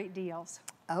these great deals.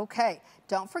 Okay.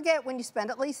 Don't forget, when you spend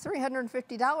at least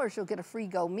 $350, you'll get a free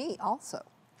Go Me also.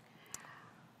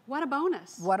 What a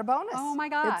bonus. What a bonus. Oh my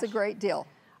gosh. It's a great deal.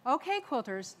 Okay,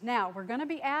 quilters, now we're going to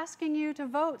be asking you to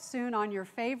vote soon on your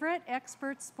favorite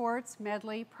Expert Sports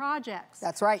Medley projects.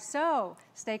 That's right. So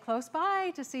stay close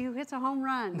by to see who hits a home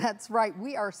run. That's right.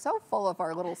 We are so full of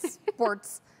our little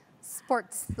sports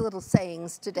little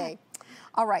sayings today.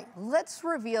 All right, let's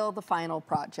reveal the final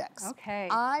projects. Okay.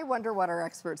 I wonder what our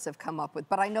experts have come up with,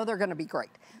 but I know they're going to be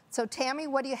great. So Tammy,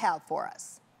 what do you have for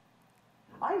us?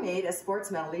 I made a Sports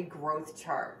Medley growth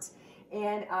chart,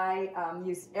 and I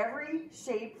used every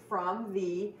shape from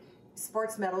the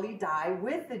Sports Medley die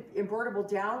with the embroiderable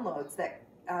downloads that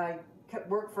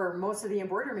work for most of the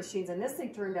embroidery machines, and this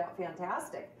thing turned out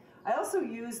fantastic. I also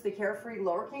used the Carefree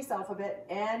lowercase alphabet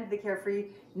and the Carefree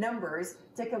numbers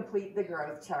to complete the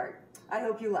growth chart. I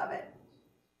hope you love it.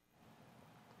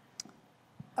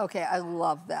 Okay, I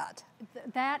love that.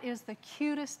 That is the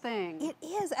cutest thing. It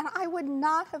is, and I would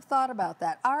not have thought about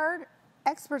that. Our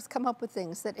experts come up with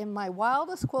things that in my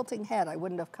wildest quilting head I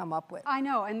wouldn't have come up with. I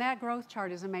know, and that growth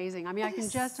chart is amazing. I mean, I can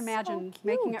just imagine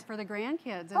making it for the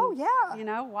grandkids. And, oh, yeah. You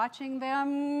know, watching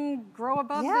them grow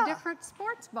above the different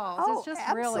sports balls. Oh, it's just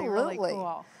absolutely. really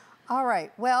cool. All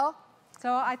right, well.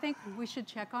 So I think we should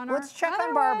check on our Let's check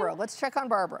on Barbara. Let's check on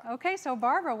Barbara. Okay, so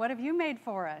Barbara, what have you made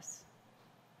for us?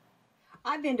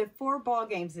 I've been to 4 ball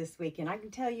games this week, and I can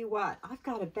tell you what, I've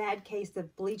got a bad case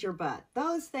of bleacher butt.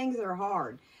 Those things are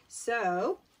hard.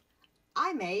 So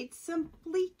I made some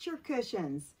bleacher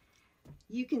cushions.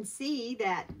 You can see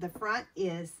that the front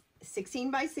is 16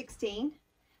 by 16.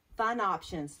 Fun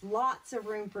options, lots of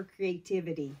room for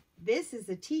creativity. This is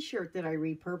a t-shirt that I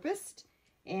repurposed,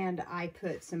 and I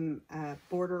put some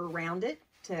border around it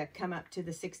to come up to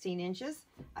the 16 inches.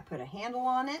 I put a handle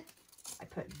on it. I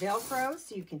put Velcro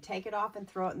so you can take it off and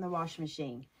throw it in the washing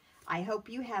machine. I hope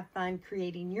you have fun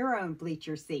creating your own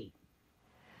bleacher seat.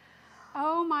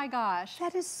 Oh my gosh.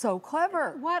 That is so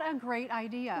clever. What a great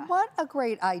idea. What a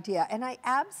great idea. And I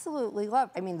absolutely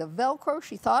love, I mean, the Velcro,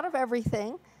 she thought of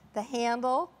everything. The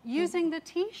handle. Using the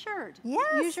t-shirt.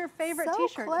 Yes. Use your favorite so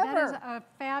t-shirt. clever. That is a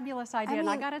fabulous idea. And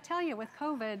I got to tell you, with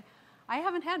COVID, I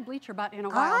haven't had bleacher butt in a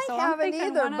while, so I'm thinking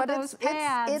either, one of but those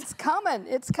pads. it's coming.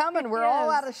 It's coming. We're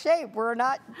all out of shape. We're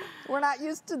not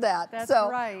used to that. That's so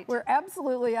right. We're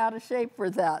absolutely out of shape for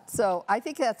that. So I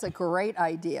think that's a great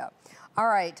idea. All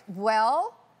right.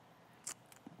 Well,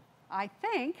 I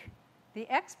think the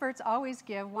experts always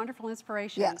give wonderful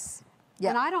inspiration. yes. Yeah.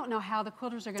 And I don't know how the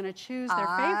quilters are going to choose their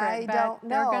favorite, but don't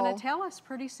they're know. going to tell us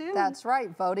pretty soon. That's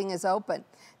right. Voting is open.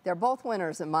 They're both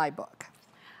winners in my book.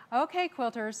 Okay,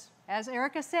 quilters, as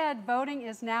Erica said, voting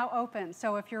is now open.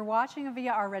 So if you're watching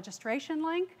via our registration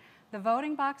link, the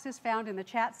voting box is found in the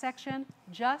chat section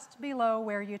just below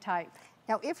where you type.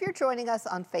 Now, if you're joining us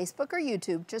on Facebook or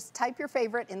YouTube, just type your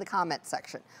favorite in the comment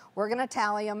section. We're going to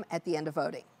tally them at the end of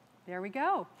voting. There we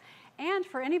go. And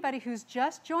for anybody who's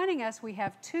just joining us, we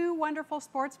have 2 wonderful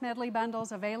Sports Medley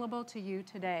bundles available to you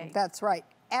today. That's right.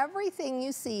 Everything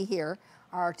you see here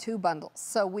are 2 bundles.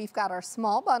 So we've got our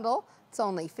small bundle. It's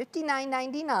only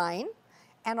 $59.99,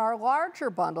 and our larger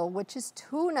bundle, which is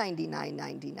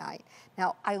 $299.99.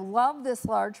 Now, I love this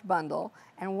large bundle,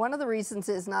 and one of the reasons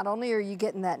is not only are you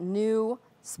getting that new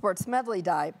Sports Medley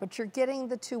die, but you're getting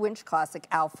the 2-inch classic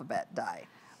alphabet die.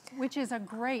 Which is a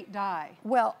great die.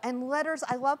 Well, and letters,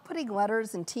 I love putting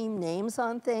letters and team names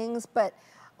on things, but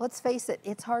let's face it,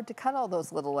 it's hard to cut all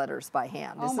those little letters by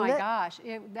hand, oh isn't my it? gosh,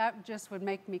 that just would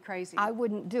make me crazy. I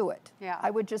wouldn't do it. Yeah. I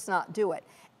would just not do it.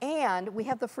 And we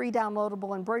have the free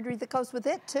downloadable embroidery that goes with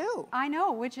it too. I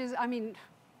know, which is, I mean,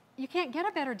 You can't get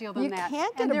a better deal than You that.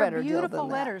 can't get and a better deal they're than beautiful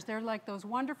that. letters. They're like those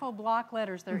wonderful block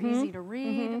letters. They're easy to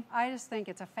read. I just think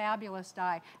it's a fabulous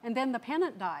die. And then the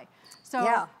pennant die. So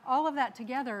Yeah. all of that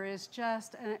together is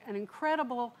just an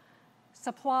incredible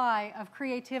supply of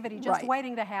creativity just Right.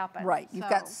 waiting to happen. Right, you've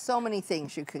got so many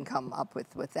things you can come up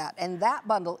with that. And that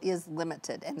bundle is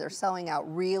limited and they're selling out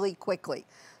really quickly.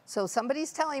 So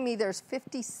somebody's telling me there's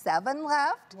 57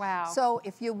 left. Wow. So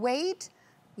if you wait,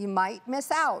 you might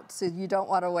miss out, so you don't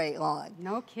want to wait long.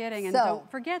 No kidding. And So- don't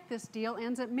forget, this deal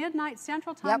ends at midnight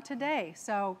Central Time Yep. today.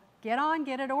 So get on,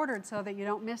 get it ordered so that you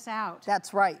don't miss out.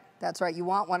 That's right. That's right. You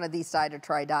want one of these die to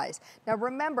try dies. Now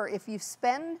remember, if you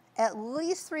spend at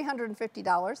least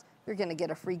 $350, you're going to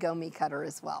get a free Go Me cutter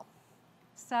as well.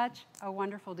 Such a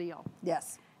wonderful deal.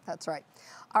 Yes, that's right.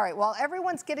 All right, while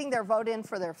everyone's getting their vote in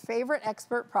for their favorite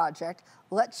expert project,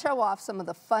 let's show off some of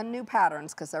the fun new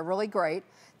patterns, because they're really great,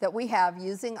 that we have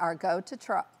using our Go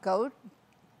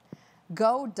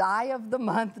Die of the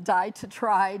Month Die to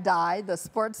Try die, the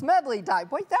Sports Medley die.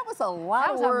 Boy, that was a lot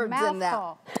That of was words a in that.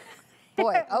 mouthful.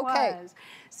 Boy, It okay. was.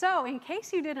 So in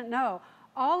case you didn't know,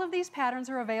 all of these patterns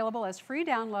are available as free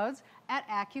downloads at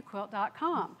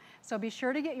AccuQuilt.com. So be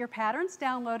sure to get your patterns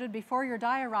downloaded before your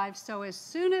die arrives, so as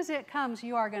soon as it comes,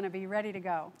 you are going to be ready to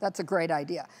go. That's a great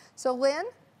idea. So Lynn,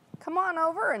 come on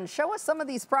over and show us some of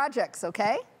these projects,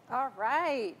 okay? All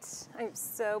right, I'm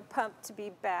so pumped to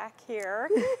be back here.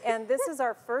 And this is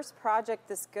our first project,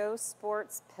 this Go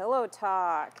Sports Pillow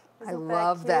Talk. I Isn't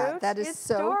love that that. cute? That is It's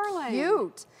so darling.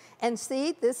 cute. And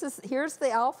see, here's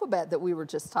the alphabet that we were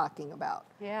just talking about.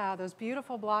 Yeah, those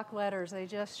beautiful block letters, they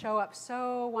just show up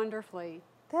so wonderfully.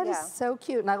 That is Yeah. so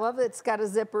cute. And I love that it's got a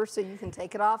zipper so you can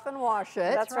take it off and wash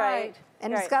it. That's right.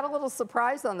 And it's Right. got a little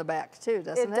surprise on the back too,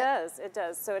 doesn't it? It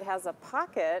does. So it has a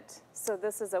pocket. So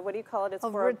this is a, what do you call it? It's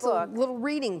Oh, for a it's book. a little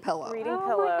reading pillow. Reading Oh my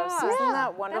pillow. gosh. So isn't Yeah.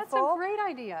 that wonderful? That's a great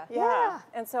idea. Yeah.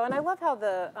 And so, and I love how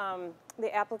the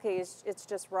applique is, it's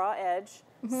just raw edge.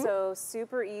 Mm-hmm. So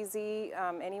super easy.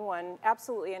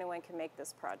 Absolutely anyone can make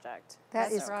this project. That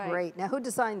That's is right. great. Now, who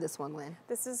designed this one, Lynn?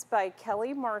 This is by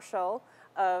Kelly Marshall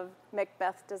of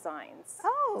Macbeth Designs.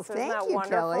 Oh, so thank isn't that you,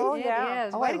 wonderful? Kelly. It Yeah.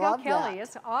 is. Oh, Way I to go, love Kelly. that.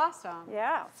 It's awesome.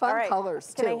 Yeah. Fun All right.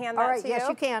 colors, Can I too. hand All that right, to yes,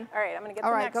 you can. All right, I'm going to get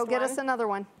All the right, next go get one. us another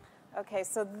one. Okay,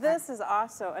 so this is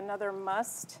also another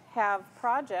must-have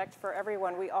project for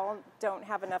everyone. We all don't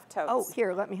have enough totes. Oh,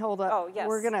 here, let me hold up. Oh, yes,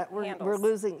 We're handles.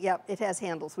 losing, yep, it has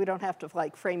handles. We don't have to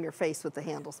like frame your face with the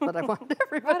handles, but I want What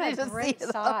everybody a to see great it.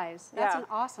 size. That's Yeah. an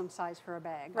awesome size for a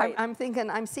bag. Right. I'm thinking,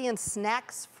 I'm seeing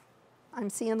snacks. I'm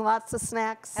seeing lots of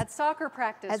snacks. At soccer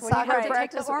practice, At when soccer you have to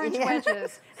practice, take the orange yeah.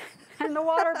 wedges and the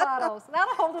water bottles.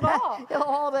 That'll hold it all.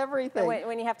 It'll hold everything.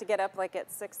 When you have to get up like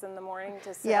at 6 in the morning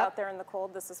to sit Yep. out there in the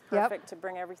cold, this is Yep. perfect to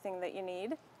bring everything that you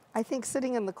need. I think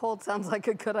sitting in the cold sounds like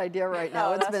a good idea right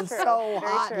now. Oh, It's that's been true. so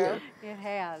Very hot true. here. It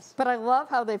has. But I love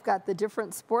how they've got the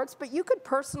different sports, but you could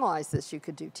personalize this. You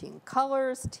could do team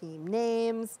colors, team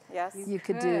names. Yes. You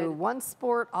could do could. one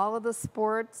sport, all of the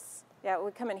sports. Yeah, it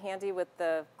would come in handy with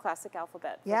the classic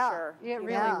alphabet for Yeah. sure. It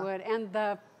really Yeah. would. And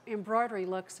the embroidery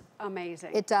looks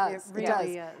amazing. It does. It it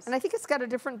really does. is. And I think it's got a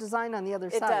different design on the other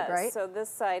It side, does. right? So this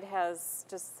side has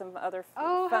just some other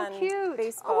Oh, how fun cute.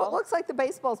 baseball. Oh, it looks like the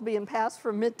baseball's being passed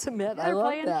from mid to mid. I They're love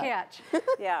playing that. catch.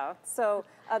 Yeah. So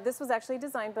this was actually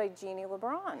designed by Jeannie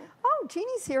LeBron. Oh,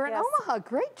 Jeannie's here in Yes. Omaha.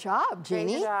 Great job,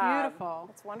 Jeannie. Great job. Beautiful.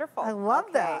 It's wonderful. I love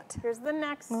Okay, that. Here's the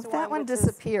next Well, if one. that one which is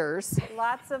disappears,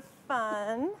 lots of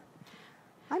fun.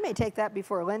 I may take that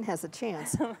before Lynn has a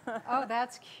chance. Oh,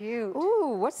 that's cute.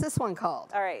 Ooh, what's this one called?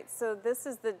 All right, so this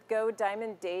is the Go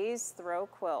Diamond Days Throw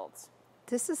Quilt.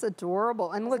 This is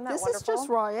adorable. And look, Isn't that this is just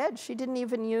wonderful? raw edge. She didn't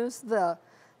even use the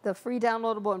free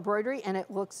downloadable embroidery, and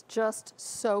it looks just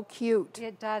so cute.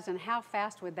 It does. And how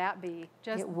fast would that be?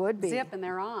 Just It would be. zip and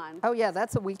they're on. Oh yeah,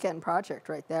 that's a weekend project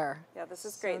right there. Yeah, this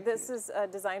is So great. This is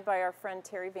designed by our friend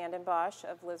Terry Vandenbosch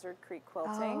of Lizard Creek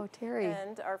Quilting. Oh, Terry.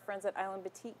 And our friends at Island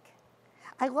Boutique.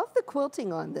 I love the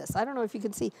quilting on this. I don't know if you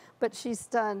can see, but she's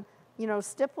done, you know,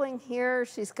 stippling here.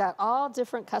 She's got all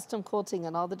different custom quilting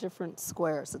and all the different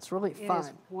squares. It's really It fun.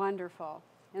 is wonderful.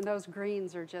 And those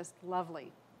greens are just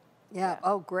lovely. Yeah.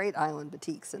 Oh, great Island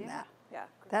Boutiques in Yeah. that. Yeah.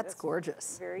 That's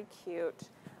gorgeous. Very cute.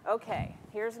 Okay,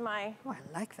 here's my, Oh, I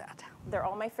like that. they're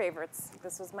all my favorites.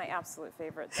 This was my absolute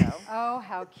favorite though. Oh,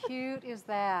 how cute is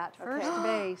that? First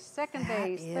base, second That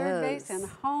base, third base, and is.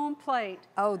 home plate.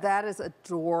 Oh, that is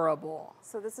adorable.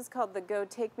 So this is called the Go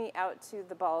Take Me Out to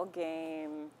the Ball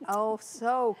Game. Oh,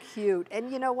 so cute.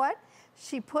 And you know what?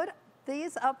 She put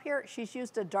these up here. She's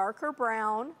used a darker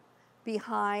brown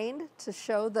behind to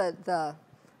show the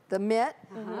the mitt,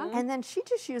 and then she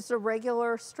just used a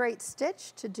regular straight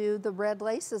stitch to do the red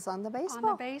laces on the baseball.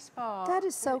 On the baseball. That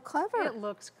is so clever. It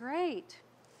looks great.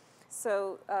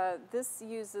 So this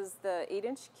uses the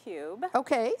 8-inch cube.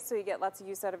 Okay. So you get lots of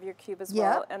use out of your cube as Yep.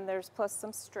 well. And there's plus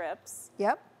some strips.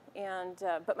 Yep. And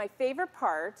but my favorite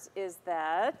part is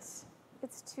that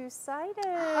it's two-sided.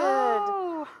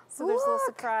 Oh, So there's a little look.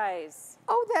 surprise.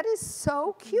 Oh, that is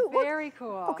so cute. Look. very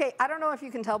cool. Okay, I don't know if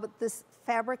you can tell, but this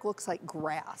fabric looks like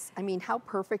grass. I mean, how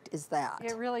perfect is that?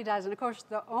 It really does. And of course,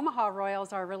 the Omaha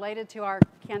Royals are related to our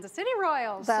Kansas City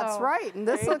Royals. That's so right, and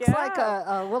this There you looks like go.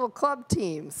 a little club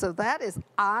team, so that is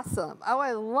awesome. Oh,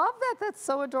 I love that. That's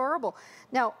so adorable.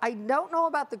 Now, I don't know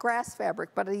about the grass fabric,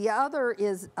 but the other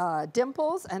is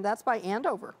Dimples, and that's by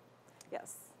Andover.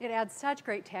 Yes. It adds such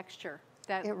great texture.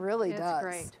 That It really it's does.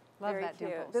 great. Love Very that cute.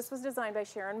 Dimples. This was designed by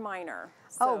Sharon Miner.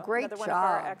 Oh, So great another one of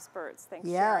our job. experts. Thanks,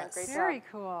 Yes. Sharon. Great Very job.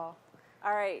 cool.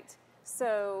 All right.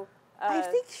 So I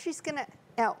think she's gonna,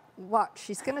 now watch,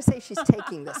 she's gonna say she's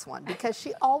taking this one because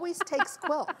she always takes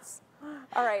quilts.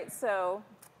 all right. So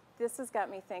this has got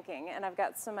me thinking, and I've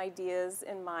got some ideas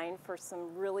in mind for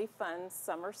some really fun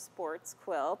summer sports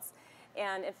quilts.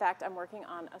 And in fact, I'm working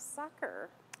on a soccer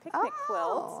picnic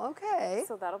quilt. Oh, okay.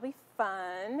 So that'll be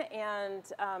fun. And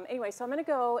anyway, so I'm going to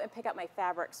go and pick up my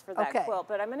fabrics for that Okay. quilt,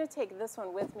 but I'm going to take this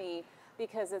one with me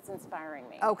because it's inspiring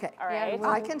me. Okay. All Yeah, right. will-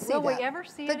 I can see will that. we ever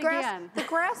see the it grass, again? The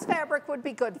grass fabric would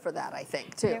be good for that, I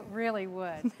think, too. It really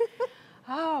would.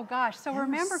 Oh gosh, so That was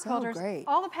remember, so quilters, great.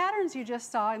 all the patterns you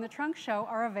just saw in the trunk show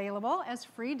are available as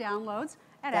free downloads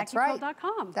at That's right.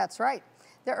 AccuQuilt.com. That's right.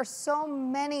 There are so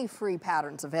many free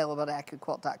patterns available at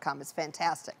AccuQuilt.com. It's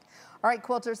fantastic. All right,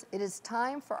 quilters, it is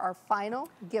time for our final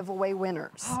giveaway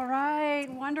winners. All right,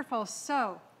 wonderful.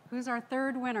 So, who's our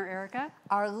third winner, Erica?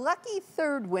 Our lucky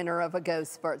third winner of a Go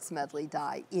Sports Medley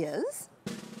die is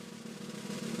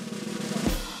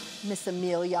Miss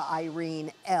Amelia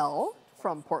Irene L.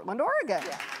 from Portland, Oregon.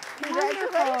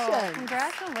 Congratulations. Wonderful.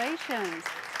 Congratulations.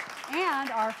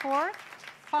 And our fourth,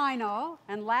 final,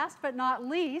 and last but not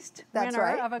least, That's winner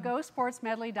right. of a Go Sports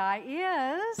Medley die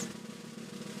is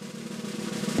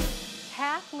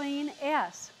Kathleen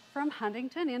S. from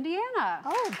Huntington, Indiana.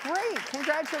 Oh, great.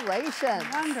 Congratulations.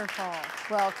 Wonderful.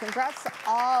 Well, congrats to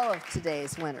all of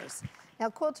today's winners. Now,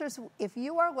 quilters, if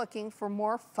you are looking for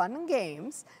more fun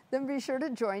games, then be sure to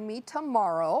join me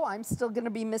tomorrow. I'm still going to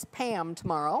be Miss Pam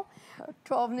tomorrow,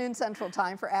 12 noon Central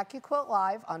Time for AccuQuilt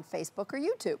Live on Facebook or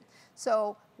YouTube.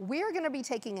 So we're going to be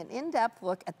taking an in-depth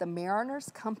look at the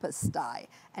Mariner's Compass die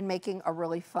and making a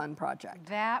really fun project.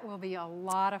 That will be a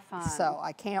lot of fun. So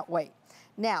I can't wait.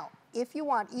 Now, if you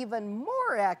want even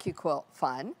more AccuQuilt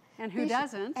fun. And who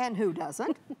doesn't? And who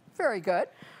doesn't? Very good.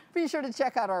 Be sure to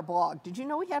check out our blog. Did you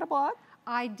know we had a blog?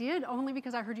 I did, only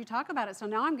because I heard you talk about it, so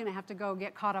now I'm going to have to go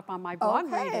get caught up on my blog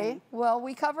Okay. reading. Well,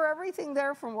 we cover everything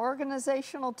there from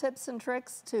organizational tips and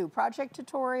tricks to project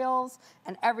tutorials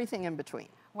and everything in between.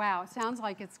 Wow, it sounds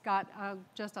like it's got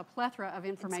just a plethora of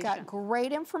information. It's got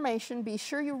great information. Be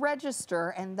sure you register,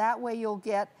 and that way you'll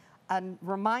get a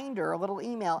reminder, a little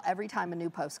email every time a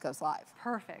new post goes live.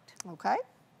 Perfect. Okay?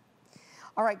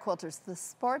 All right, quilters, the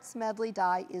Sports Medley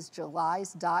die is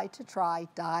July's Die to Try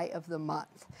Die of the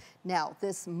Month. Now,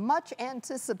 this much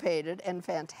anticipated and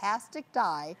fantastic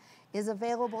die is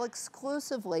available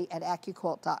exclusively at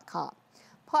AccuQuilt.com.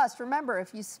 Plus, remember,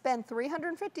 if you spend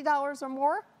 $350 or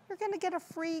more, you're going to get a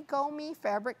free Go Me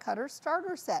fabric cutter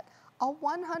starter set, a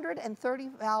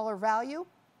 $130 value,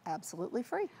 absolutely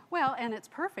free. Well, and it's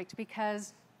perfect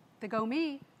because the Go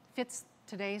Me fits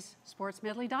today's Sports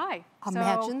Medley die.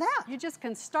 Imagine that. You just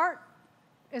can start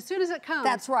as soon as it comes.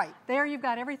 That's right. There you've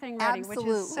got everything ready, which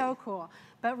is so Absolutely. cool.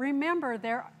 But remember,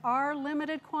 there are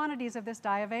limited quantities of this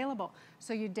die available.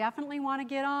 So you definitely want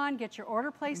to get your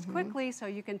order placed quickly so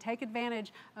you can take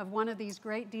advantage of one of these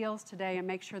great deals today and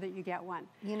make sure that you get one.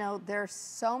 You know, there's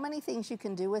so many things you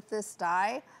can do with this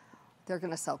die. They're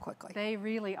going to sell quickly. They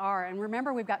really are. And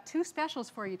remember, we've got two specials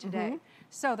for you today.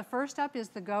 So the first up is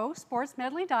the Go Sports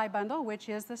Medley Die Bundle, which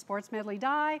is the Sports Medley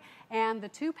die and the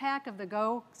 2-pack of the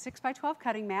Go 6x12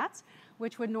 cutting mats,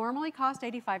 which would normally cost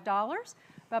 $85.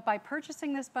 But by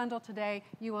purchasing this bundle today,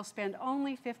 you will spend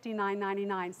only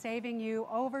 $59.99, saving you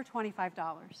over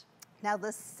 $25. Now,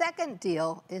 the second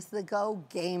deal is the Go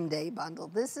Game Day Bundle.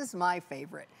 This is my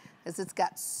favorite because it's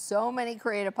got so many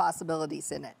creative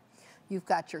possibilities in it. You've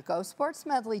got your Go Sports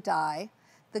Medley die,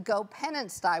 the Go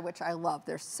Pennants die, which I love.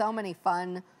 There's so many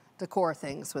fun decor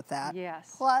things with that.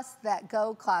 Yes. Plus that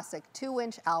Go Classic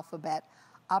 2-inch alphabet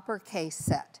uppercase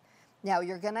set. Now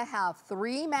you're going to have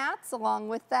 3 mats along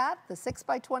with that, the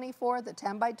 6x24, the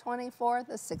 10x24,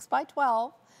 the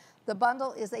 6x12. The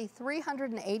bundle is a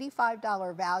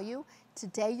 $385 value.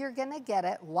 Today you're going to get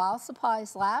it while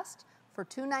supplies last for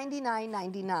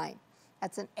 $299.99.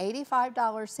 That's an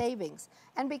 $85 savings.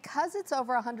 And because it's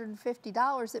over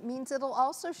 $150, it means it'll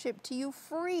also ship to you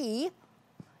free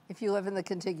if you live in the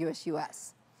contiguous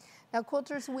U.S. Now,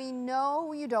 quilters, we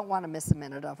know you don't want to miss a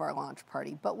minute of our launch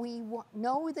party, but we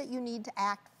know that you need to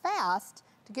act fast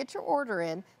to get your order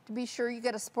in to be sure you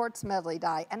get a sports medley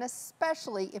die, and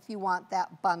especially if you want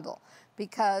that bundle,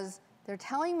 because they're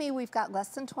telling me we've got less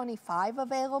than 25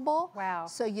 available. Wow.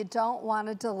 So you don't want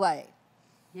to delay.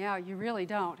 Yeah, you really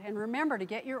don't. And remember, to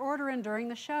get your order in during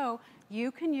the show,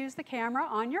 you can use the camera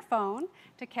on your phone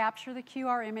to capture the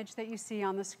QR image that you see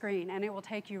on the screen, and it will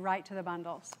take you right to the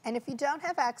bundles. And if you don't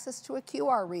have access to a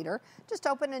QR reader, just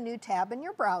open a new tab in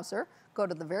your browser, go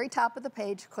to the very top of the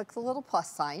page, click the little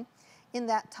plus sign. In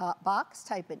that top box,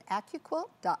 type in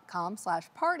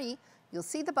accuquilt.com/party. You'll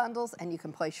see the bundles and you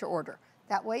can place your order.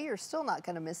 That way you're still not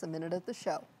going to miss a minute of the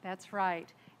show. That's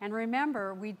right. And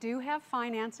remember, we do have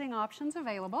financing options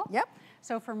available. Yep.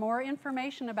 So for more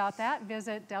information about that,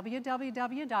 visit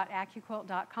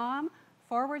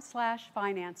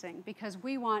www.accuquilt.com/financing, because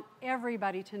we want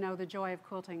everybody to know the joy of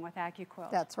quilting with AccuQuilt.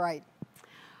 That's right.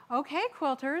 Okay,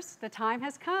 quilters, the time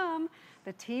has come.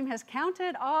 The team has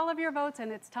counted all of your votes, and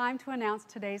it's time to announce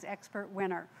today's expert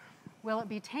winner. Will it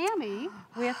be Tammy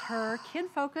with her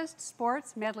kid-focused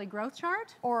sports medley growth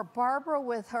chart? Or Barbara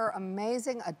with her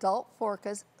amazing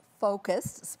adult-focused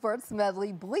sports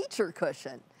medley bleacher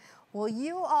cushion? Well,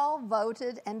 you all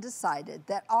voted and decided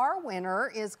that our winner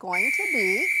is going to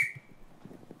be...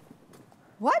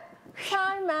 What?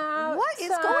 Time out. What is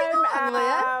going on,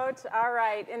 Lynn? All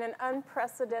right, in an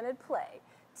unprecedented play,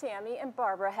 Tammy and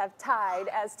Barbara have tied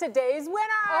as today's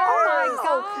winners. Oh my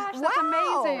gosh, that's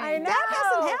wow. amazing. I know. That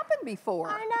hasn't happened before.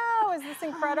 I know. Is this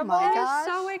incredible? Oh my It gosh.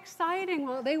 is so exciting.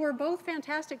 Well, they were both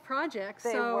fantastic projects,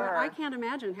 They so were. I can't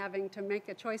imagine having to make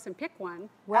a choice and pick one.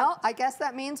 Well, I guess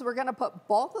that means we're going to put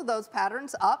both of those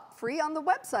patterns up free on the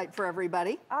website for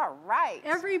everybody. All right.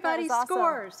 Everybody That is awesome.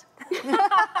 scores.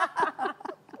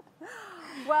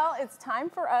 Well, it's time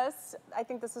for us. I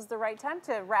think this is the right time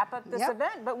to wrap up this Yep.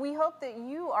 event, but we hope that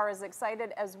you are as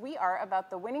excited as we are about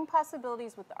the winning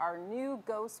possibilities with our new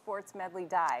Go Sports Medley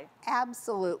die.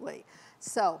 Absolutely.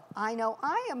 So I know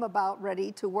I am about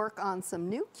ready to work on some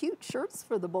new cute shirts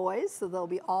for the boys, so they'll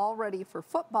be all ready for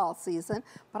football season,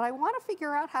 but I want to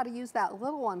figure out how to use that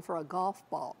little one for a golf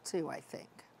ball too, I think.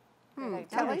 Great idea.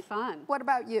 That'd be fun. What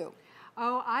about you?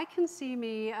 Oh, I can see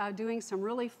me doing some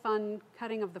really fun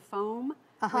cutting of the foam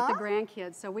with the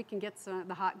grandkids, so we can get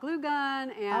the hot glue gun,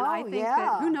 and I think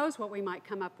that who knows what we might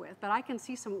come up with, but I can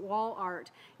see some wall art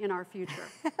in our future.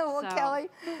 Well, So, Kelly,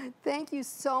 thank you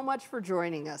so much for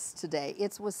joining us today.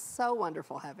 It was so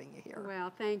wonderful having you here.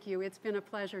 well, thank you. It's been a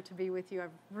pleasure to be with you.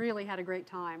 I've really had a great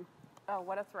time. Oh,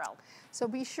 what a thrill. So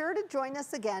be sure to join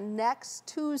us again next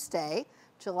Tuesday,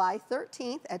 July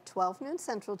 13th at 12 noon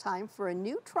Central Time for a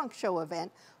new trunk show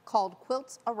event called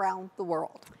Quilts Around the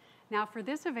World. Now for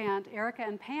this event, Erica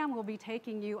and Pam will be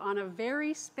taking you on a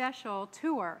very special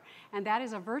tour, and that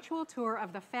is a virtual tour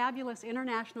of the fabulous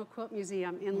International Quilt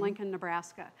Museum in Lincoln,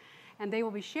 Nebraska. And they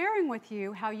will be sharing with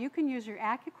you how you can use your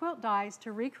AccuQuilt dies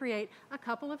to recreate a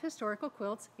couple of historical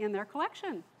quilts in their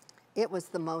collection. It was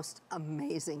the most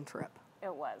amazing trip.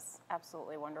 It was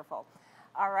absolutely wonderful.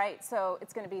 All right, so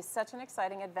it's going to be such an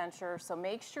exciting adventure, so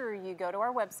make sure you go to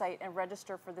our website and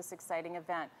register for this exciting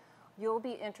event. You'll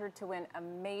be entered to win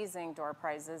amazing door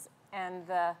prizes and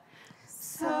the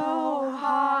So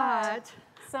hot.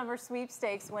 summer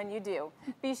sweepstakes when you do.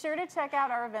 Be sure to check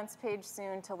out our events page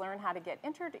soon to learn how to get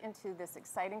entered into this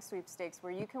exciting sweepstakes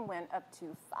where you can win up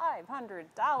to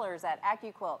 $500 at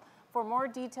AccuQuilt. For more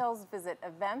details, visit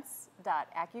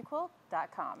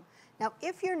events.accuquilt.com. Now,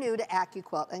 if you're new to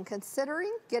AccuQuilt and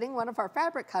considering getting one of our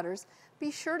fabric cutters,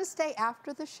 be sure to stay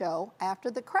after the show,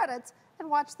 after the credits, and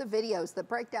watch the videos that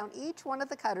break down each one of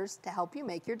the cutters to help you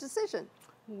make your decision.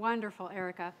 Wonderful,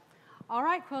 Erica. All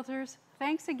right, quilters,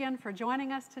 thanks again for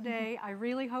joining us today. I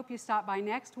really hope you stop by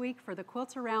next week for the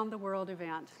Quilts Around the World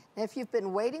event. If you've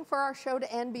been waiting for our show to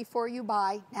end before you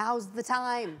buy, now's the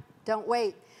time. Don't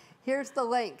wait. Here's the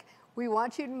link. We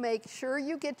want you to make sure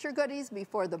you get your goodies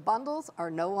before the bundles are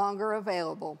no longer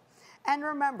available. And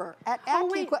remember, at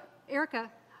AccuQuilt... Erica,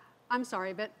 I'm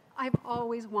sorry, but I've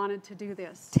always wanted to do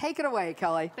this. Take it away,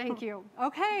 Kelly. Thank you.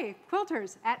 Okay,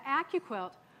 quilters, at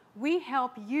AccuQuilt, we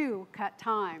help you cut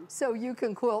time. So you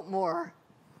can quilt more.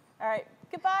 All right,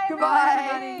 goodbye, Goodbye.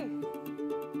 everybody.